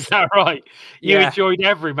 Is that right? You enjoyed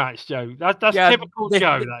every match, Joe. That's typical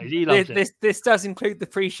Joe. He loves it. This does include the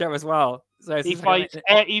pre-show as well. So he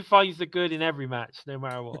finds the good in every match, no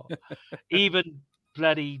matter what. Even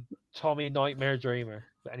bloody Tommy Nightmare Dreamer.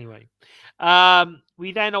 But anyway,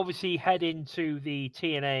 we then obviously head into the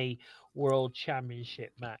TNA World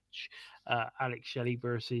Championship match. Alex Shelley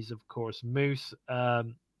versus, of course, Moose.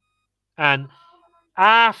 And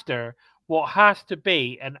after what has to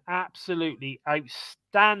be an absolutely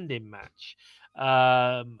outstanding match,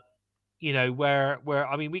 where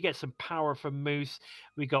I mean, we get some power from Moose,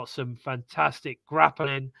 we got some fantastic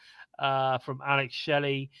grappling from Alex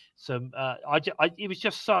Shelley. It was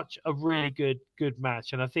just such a really good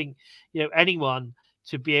match, and I think anyone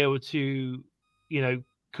to be able to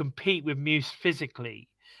compete with Moose physically.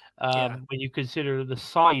 When you consider the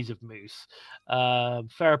size of Moose,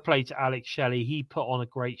 fair play to Alex Shelley. He put on a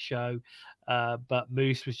great show, but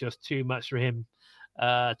Moose was just too much for him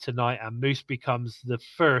tonight, and Moose becomes the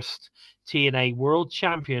first TNA World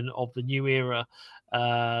Champion of the new era.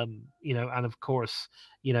 And of course,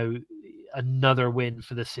 another win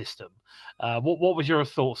for the system. What was your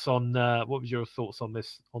thoughts on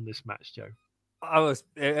this match, Joe?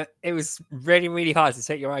 It was really, really hard to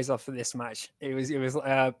take your eyes off of this match. It was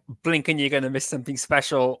blink and you're going to miss something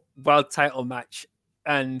special. World title match,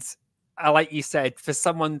 and like you said, for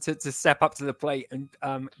someone to step up to the plate and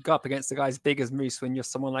go up against the guy as big as Moose when you're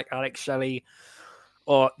someone like Alex Shelley,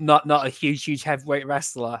 or not a huge heavyweight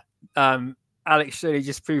wrestler. Alex Shelley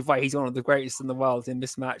just proved why he's one of the greatest in the world in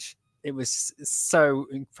this match. It was so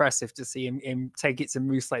impressive to see him take it to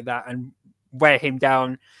Moose like that and wear him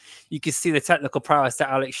down. You can see the technical prowess that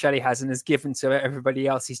Alex Shelley has and has given to everybody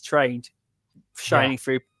else he's trained, shining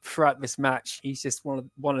throughout this match. He's just one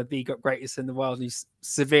of the greatest in the world. He's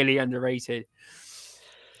severely underrated.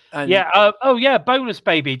 And Bonus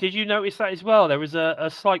Baby. Did you notice that as well? There was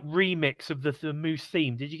a slight remix of the Moose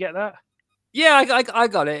theme. Did you get that? Yeah, I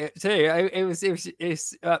got it too. It was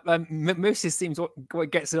Moose's theme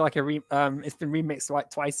gets like it's been remixed like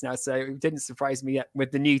twice now, so it didn't surprise me yet.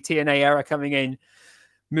 With the new TNA era coming in,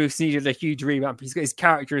 Moose needed a huge revamp. His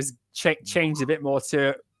character has changed a bit more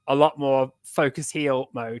to a lot more focused heel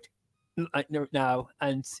mode now,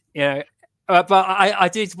 and but I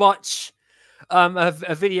did watch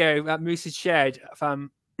a video that Moose had shared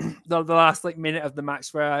from the last minute of the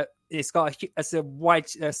match where it's got a wide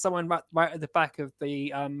someone right at the back of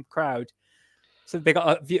the crowd, so they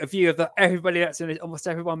got a view of everybody almost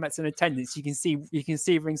everyone that's in attendance. You can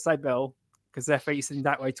see ringside Bill because they're facing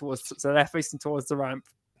that way so they're facing towards the ramp.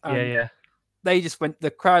 They just went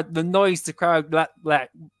the noise the crowd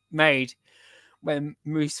made when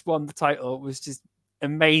Moose won the title was just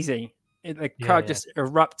amazing. The crowd just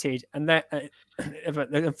erupted, and then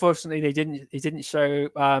unfortunately they didn't show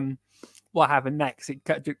what happened next. It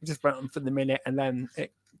just went on for the minute and then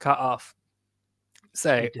it cut off.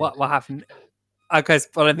 So what happened? I guess,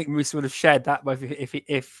 but I think Moose would have shared that if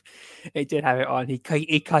it did have it on. He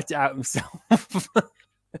cut it out himself.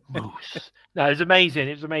 Moose. No, it was amazing.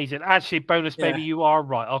 It was amazing. Actually, Bonus Baby, you are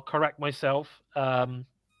right. I'll correct myself. I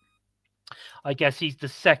guess he's the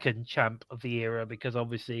second champ of the era because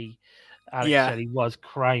obviously Alex Shelley was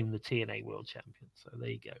crowned the TNA World Champion. So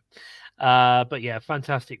there you go. But yeah,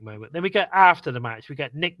 fantastic moment. Then we get after the match, we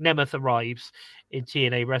get Nick Nemeth arrives in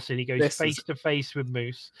TNA Wrestling. He goes face to face with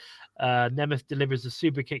Moose. Nemeth delivers a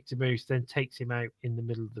super kick to Moose, then takes him out in the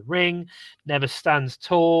middle of the ring. Nemeth stands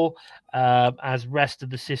tall as rest of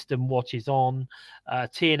the system watches on.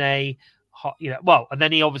 TNA, and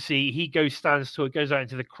then he stands tall, goes out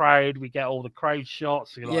into the crowd. We get all the crowd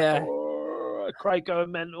shots. Crowd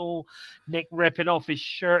going mental. Nick ripping off his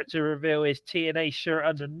shirt to reveal his TNA shirt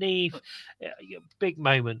underneath. Big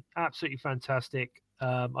moment, absolutely fantastic.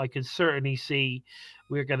 I can certainly see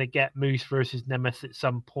we're going to get Moose versus Nemeth at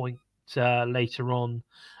some point later on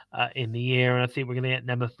in the year, and I think we're going to get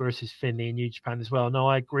Nemeth versus Finlay in New Japan as well. No,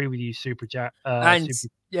 I agree with you, Super Jack. Nemeth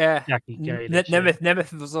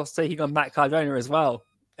was also taking on Matt Cardona as well.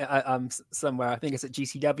 Somewhere, I think it's at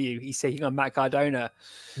GCW. He's taking on Matt Cardona.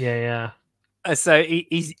 Yeah. So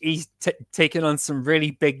he's taken on some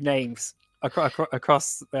really big names across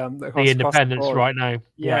the independents the right now.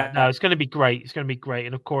 No, it's going to be great. It's going to be great,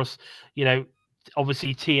 and of course,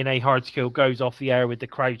 obviously TNA Hard Skill goes off the air with the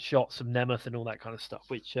crowd shots of Nemeth and all that kind of stuff,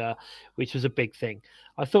 which was a big thing.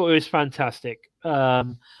 I thought it was fantastic. I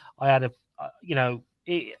had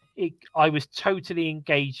I was totally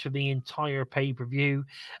engaged for the entire pay-per-view.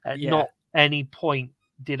 At not any point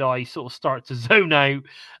did I sort of start to zone out,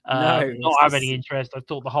 not have any interest. I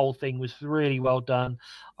thought the whole thing was really well done.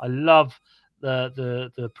 I love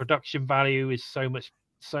the production value is so much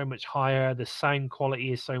higher. The sound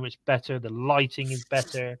quality is so much better. The lighting is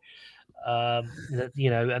better. And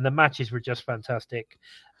the matches were just fantastic.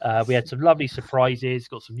 We had some lovely surprises,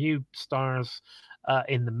 got some new stars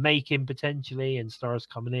in the making potentially, and stars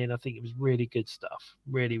coming in. I think it was really good stuff.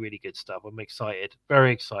 Really, really good stuff. I'm excited.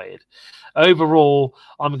 Very excited. Overall,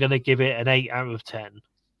 I'm going to give it an 8 out of 10.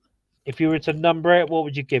 If you were to number it, what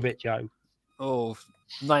would you give it, Joe? Oh,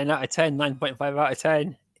 9 out of 10, 9.5 out of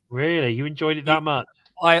 10. Really? You enjoyed it that much?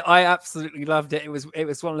 I absolutely loved it. It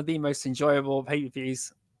was one of the most enjoyable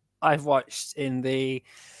pay-per-views I've watched in the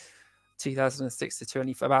 2006 to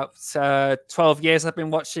 20 for about 12 years. I've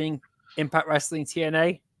been watching Impact Wrestling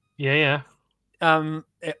TNA. Yeah.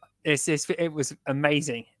 It was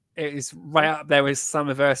amazing. It was right up there with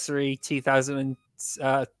Summerversary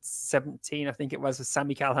 2017, I think it was, with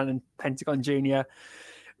Sammy Callahan and Pentagon Jr.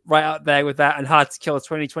 Right up there with that, and Hard to Kill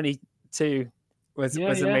 2022 was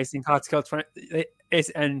amazing. Hard to Kill 20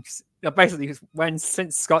 and basically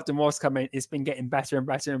since Scott D'Amore's come in, it's been getting better and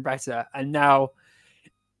better and better, and now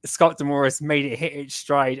Scott D'Amore has made it hit its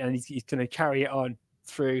stride, and he's going to carry it on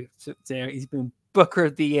through. He's been Booker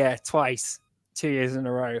of the Year twice, 2 years in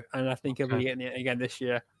a row, and I think he'll be getting it again this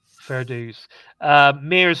year. Fair dues.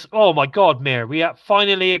 Mir's, oh my God, Mir, we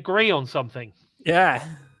finally agree on something. Yeah.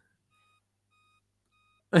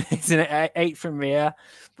 It's an 8 from Mir.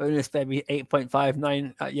 Bonus baby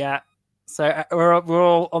 8.59. Yeah. So we're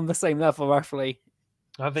all on the same level roughly.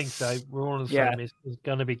 I think so. We're all on the same. It's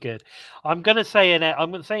going to be good. I'm going to say an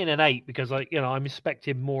 8 because I'm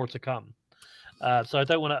expecting more to come. So I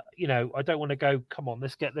don't want to go. Come on,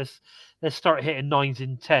 let's start hitting 9s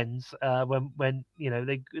and 10s when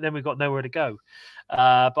then we've got nowhere to go.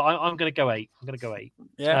 But I'm going to go 8. I'm going to go 8.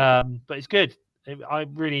 Yeah. But it's good. I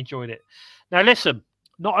really enjoyed it. Now listen,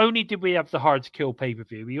 not only did we have the Hard to Kill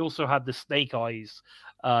pay-per-view, we also had the Snake Eyes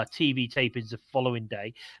TV tapings the following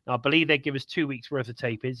day. Now I believe they give us 2 weeks worth of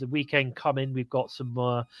tapings. The weekend coming, we've got some.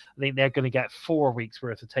 I think they're going to get 4 weeks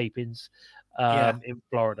worth of tapings in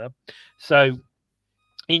Florida. So.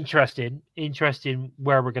 Interesting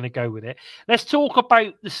where we're going to go with it. Let's talk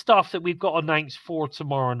about the stuff that we've got announced for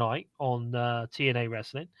tomorrow night on TNA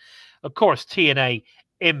Wrestling. Of course, TNA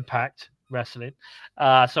Impact Wrestling.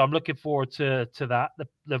 So I'm looking forward to that.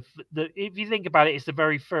 The if you think about it, it's the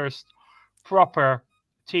very first proper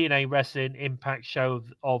TNA Wrestling Impact show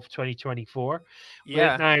of 2024.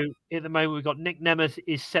 Yeah. Now, at the moment, we've got Nick Nemeth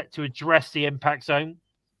is set to address the Impact Zone.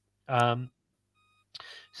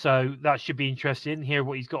 So that should be interesting. Hear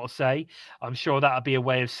what he's got to say. I'm sure that'll be a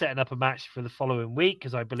way of setting up a match for the following week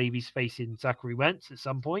because I believe he's facing Zachary Wentz at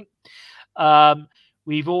some point.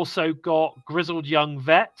 We've also got Grizzled Young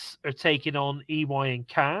Vets are taking on EY and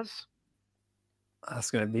Kaz.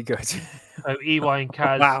 That's going to be good. So EY and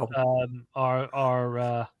Kaz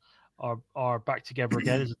are back together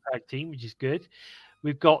again as a tag team, which is good.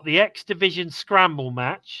 We've got the X Division Scramble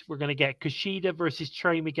match. We're going to get Kushida versus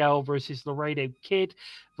Trey Miguel versus Laredo Kid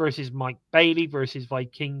versus Mike Bailey versus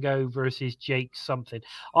Vikingo versus Jake Something.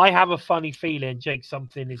 I have a funny feeling Jake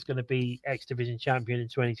Something is going to be X Division champion in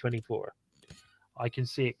 2024. I can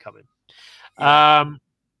see it coming. Yeah.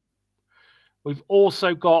 We've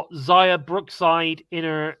also got Zaya Brookside in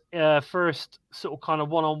her first sort of kind of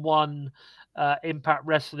one-on-one Impact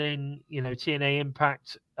Wrestling, TNA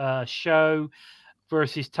Impact show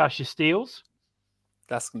versus Tasha Steelz.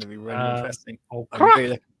 That's going to be really interesting.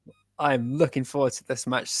 I'm looking forward to this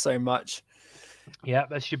match so much. Yeah,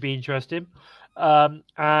 that should be interesting.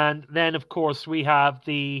 And then, of course, we have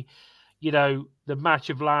the match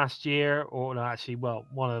of last year, or no, actually, well,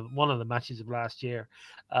 one of the matches of last year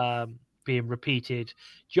being repeated.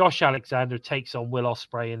 Josh Alexander takes on Will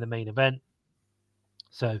Ospreay in the main event.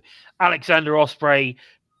 So, Alexander Ospreay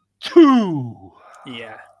 2.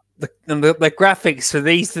 Yeah. The graphics for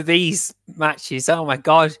these matches, oh my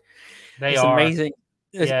God, they are amazing.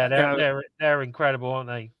 Yeah, they're incredible, aren't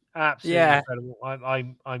they? Absolutely incredible.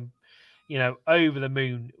 I'm over the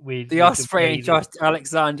moon with the Ospreay and Josh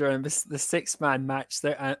Alexander and the 6-man match.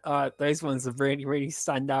 Those ones are really, really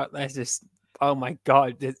stand out. They're just, oh my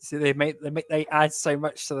God, they add so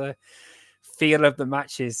much to the feel of the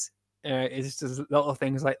matches. It's just little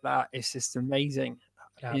things like that. It's just amazing.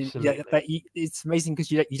 Absolutely. It's amazing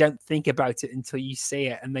because you don't think about it until you see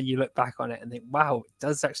it, and then you look back on it and think, wow, it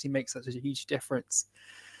does actually make such a huge difference.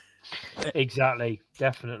 Exactly,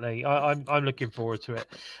 definitely. I'm looking forward to it.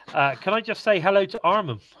 Can I just say hello to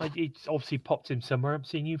Armin? It's obviously popped him somewhere. I've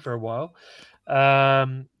seen you for a while.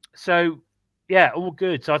 So yeah, all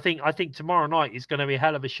good. So I think tomorrow night is going to be a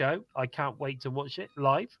hell of a show. I can't wait to watch it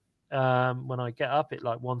live. When I get up at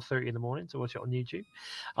like 1:30 in the morning to watch it on YouTube.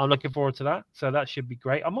 I'm looking forward to that. So that should be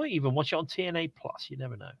great. I might even watch it on TNA Plus. You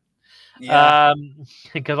never know. Yeah.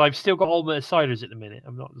 Because I've still got all my deciders at the minute.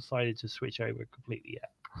 I'm not decided to switch over completely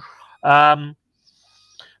yet.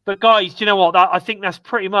 But But guys, do you know what? I think that's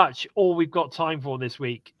pretty much all we've got time for this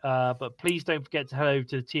week. But please don't forget to head over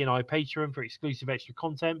to the TNI Patreon for exclusive extra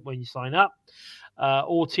content when you sign up.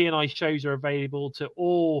 All TNI shows are available to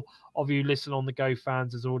all of you listen on the go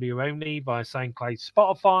fans as audio only via SoundCloud,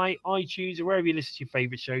 Spotify, iTunes, or wherever you listen to your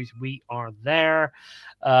favorite shows. We are there.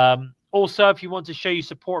 Also, if you want to show your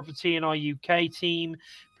support for TNI UK team,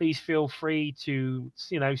 please feel free to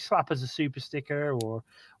slap us a super sticker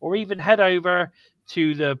or even head over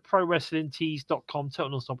to the prowrestlingtees.com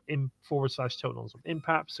 /Total Nonstop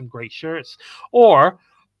Impact, some great shirts, or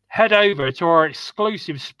head over to our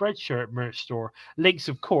exclusive Spreadshirt merch store. Links,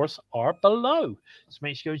 of course, are below. So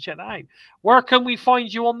make sure you go and check that out. Where can we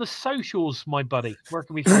find you on the socials, my buddy? Where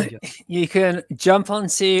can we find you? You can jump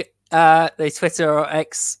onto the Twitter or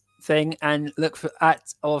X thing and look for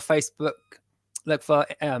or Facebook. Look for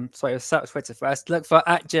sorry, I'll start with Twitter first. Look for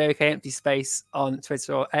 @JOKEmptySpace on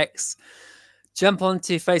Twitter or X. Jump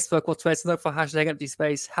onto Facebook or Twitter, look for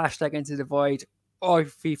 #EmptySpace, #Into the Void, or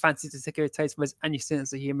if you fancy to take your taste for us and your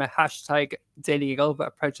sense of humor, #Daily Eagle, but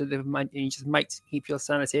approach it with mind and you just might keep your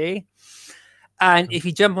sanity. And if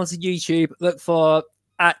you jump onto YouTube, look for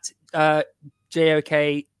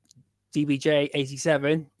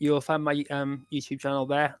 @JOKDBJ87. You'll find my YouTube channel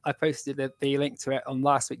there. I posted the link to it on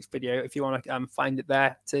last week's video if you want to find it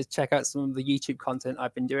there to check out some of the YouTube content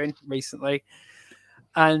I've been doing recently.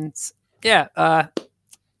 And yeah,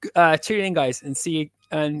 tune in, guys, and see you.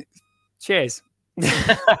 And cheers.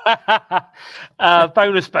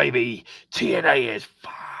 Bonus, baby. TNA is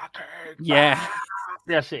fucking yeah.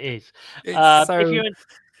 Yes, it is. It hasn't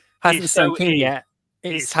sunk in yet.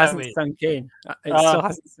 It hasn't so sunk in. It still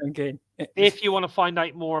hasn't sunk in. If you want to find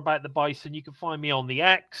out more about the Bison, you can find me on the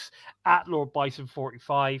X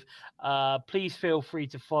 @LordBison45. Please feel free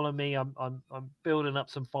to follow me. I'm building up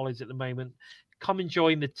some follows at the moment. Come and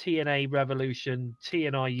join the TNA revolution.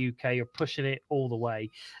 TNI UK are pushing it all the way.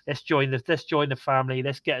 Let's join the family.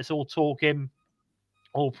 Let's get us all talking,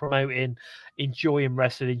 all promoting, enjoying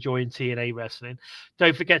wrestling, enjoying TNA wrestling.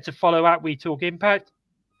 Don't forget to follow We Talk Impact.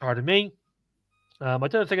 Pardon me. I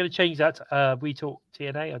don't know if they're going to change that. We Talk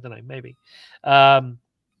TNA. I don't know. Maybe.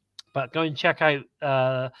 But go and check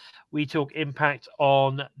out We Talk Impact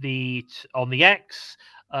on the X.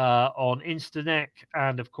 On Instanet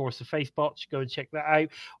and of course the Facebook. Go and check that out.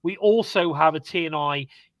 We also have a TNI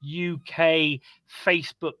UK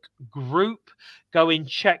Facebook group. Go and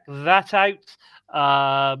check that out.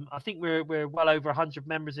 I think we're well over 100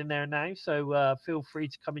 members in there now, so feel free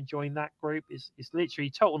to come and join that group. It's literally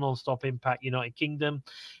Total Nonstop Impact United Kingdom.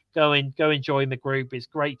 Go and join the group. It's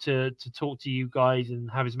great to talk to you guys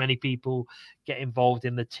and have as many people get involved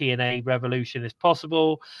in the TNA revolution as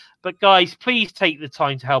possible. But guys, please take the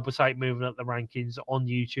time to help us out moving up the rankings on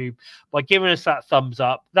YouTube by giving us that thumbs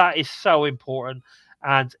up. That is so important.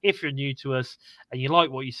 And if you're new to us and you like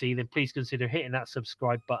what you see, then please consider hitting that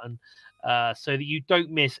subscribe button so that you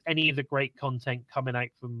don't miss any of the great content coming out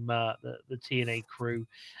from the TNA crew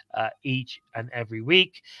each and every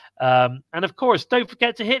week. And of course, don't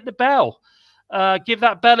forget to hit the bell. Give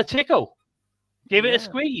that bell a tickle. Give it a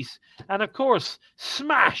squeeze. And of course,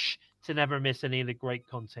 smash to never miss any of the great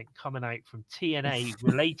content coming out from TNA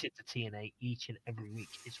related to TNA each and every week.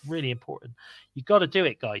 It's really important. You got to do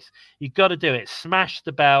it, guys. You got to do it. Smash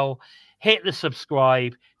the bell, hit the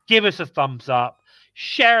subscribe, give us a thumbs up,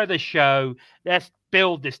 share the show. Let's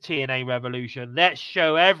build this TNA revolution. Let's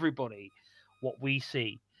show everybody what we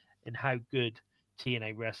see and how good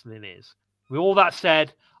TNA wrestling is. With all that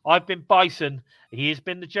said, I've been Bison, he has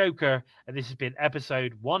been the Joker, and this has been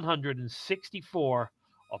episode 164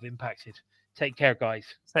 of Impacted. Take care,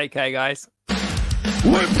 guys. Take care, guys.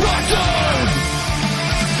 We're Bison!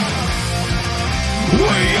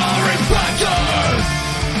 We are Impacted!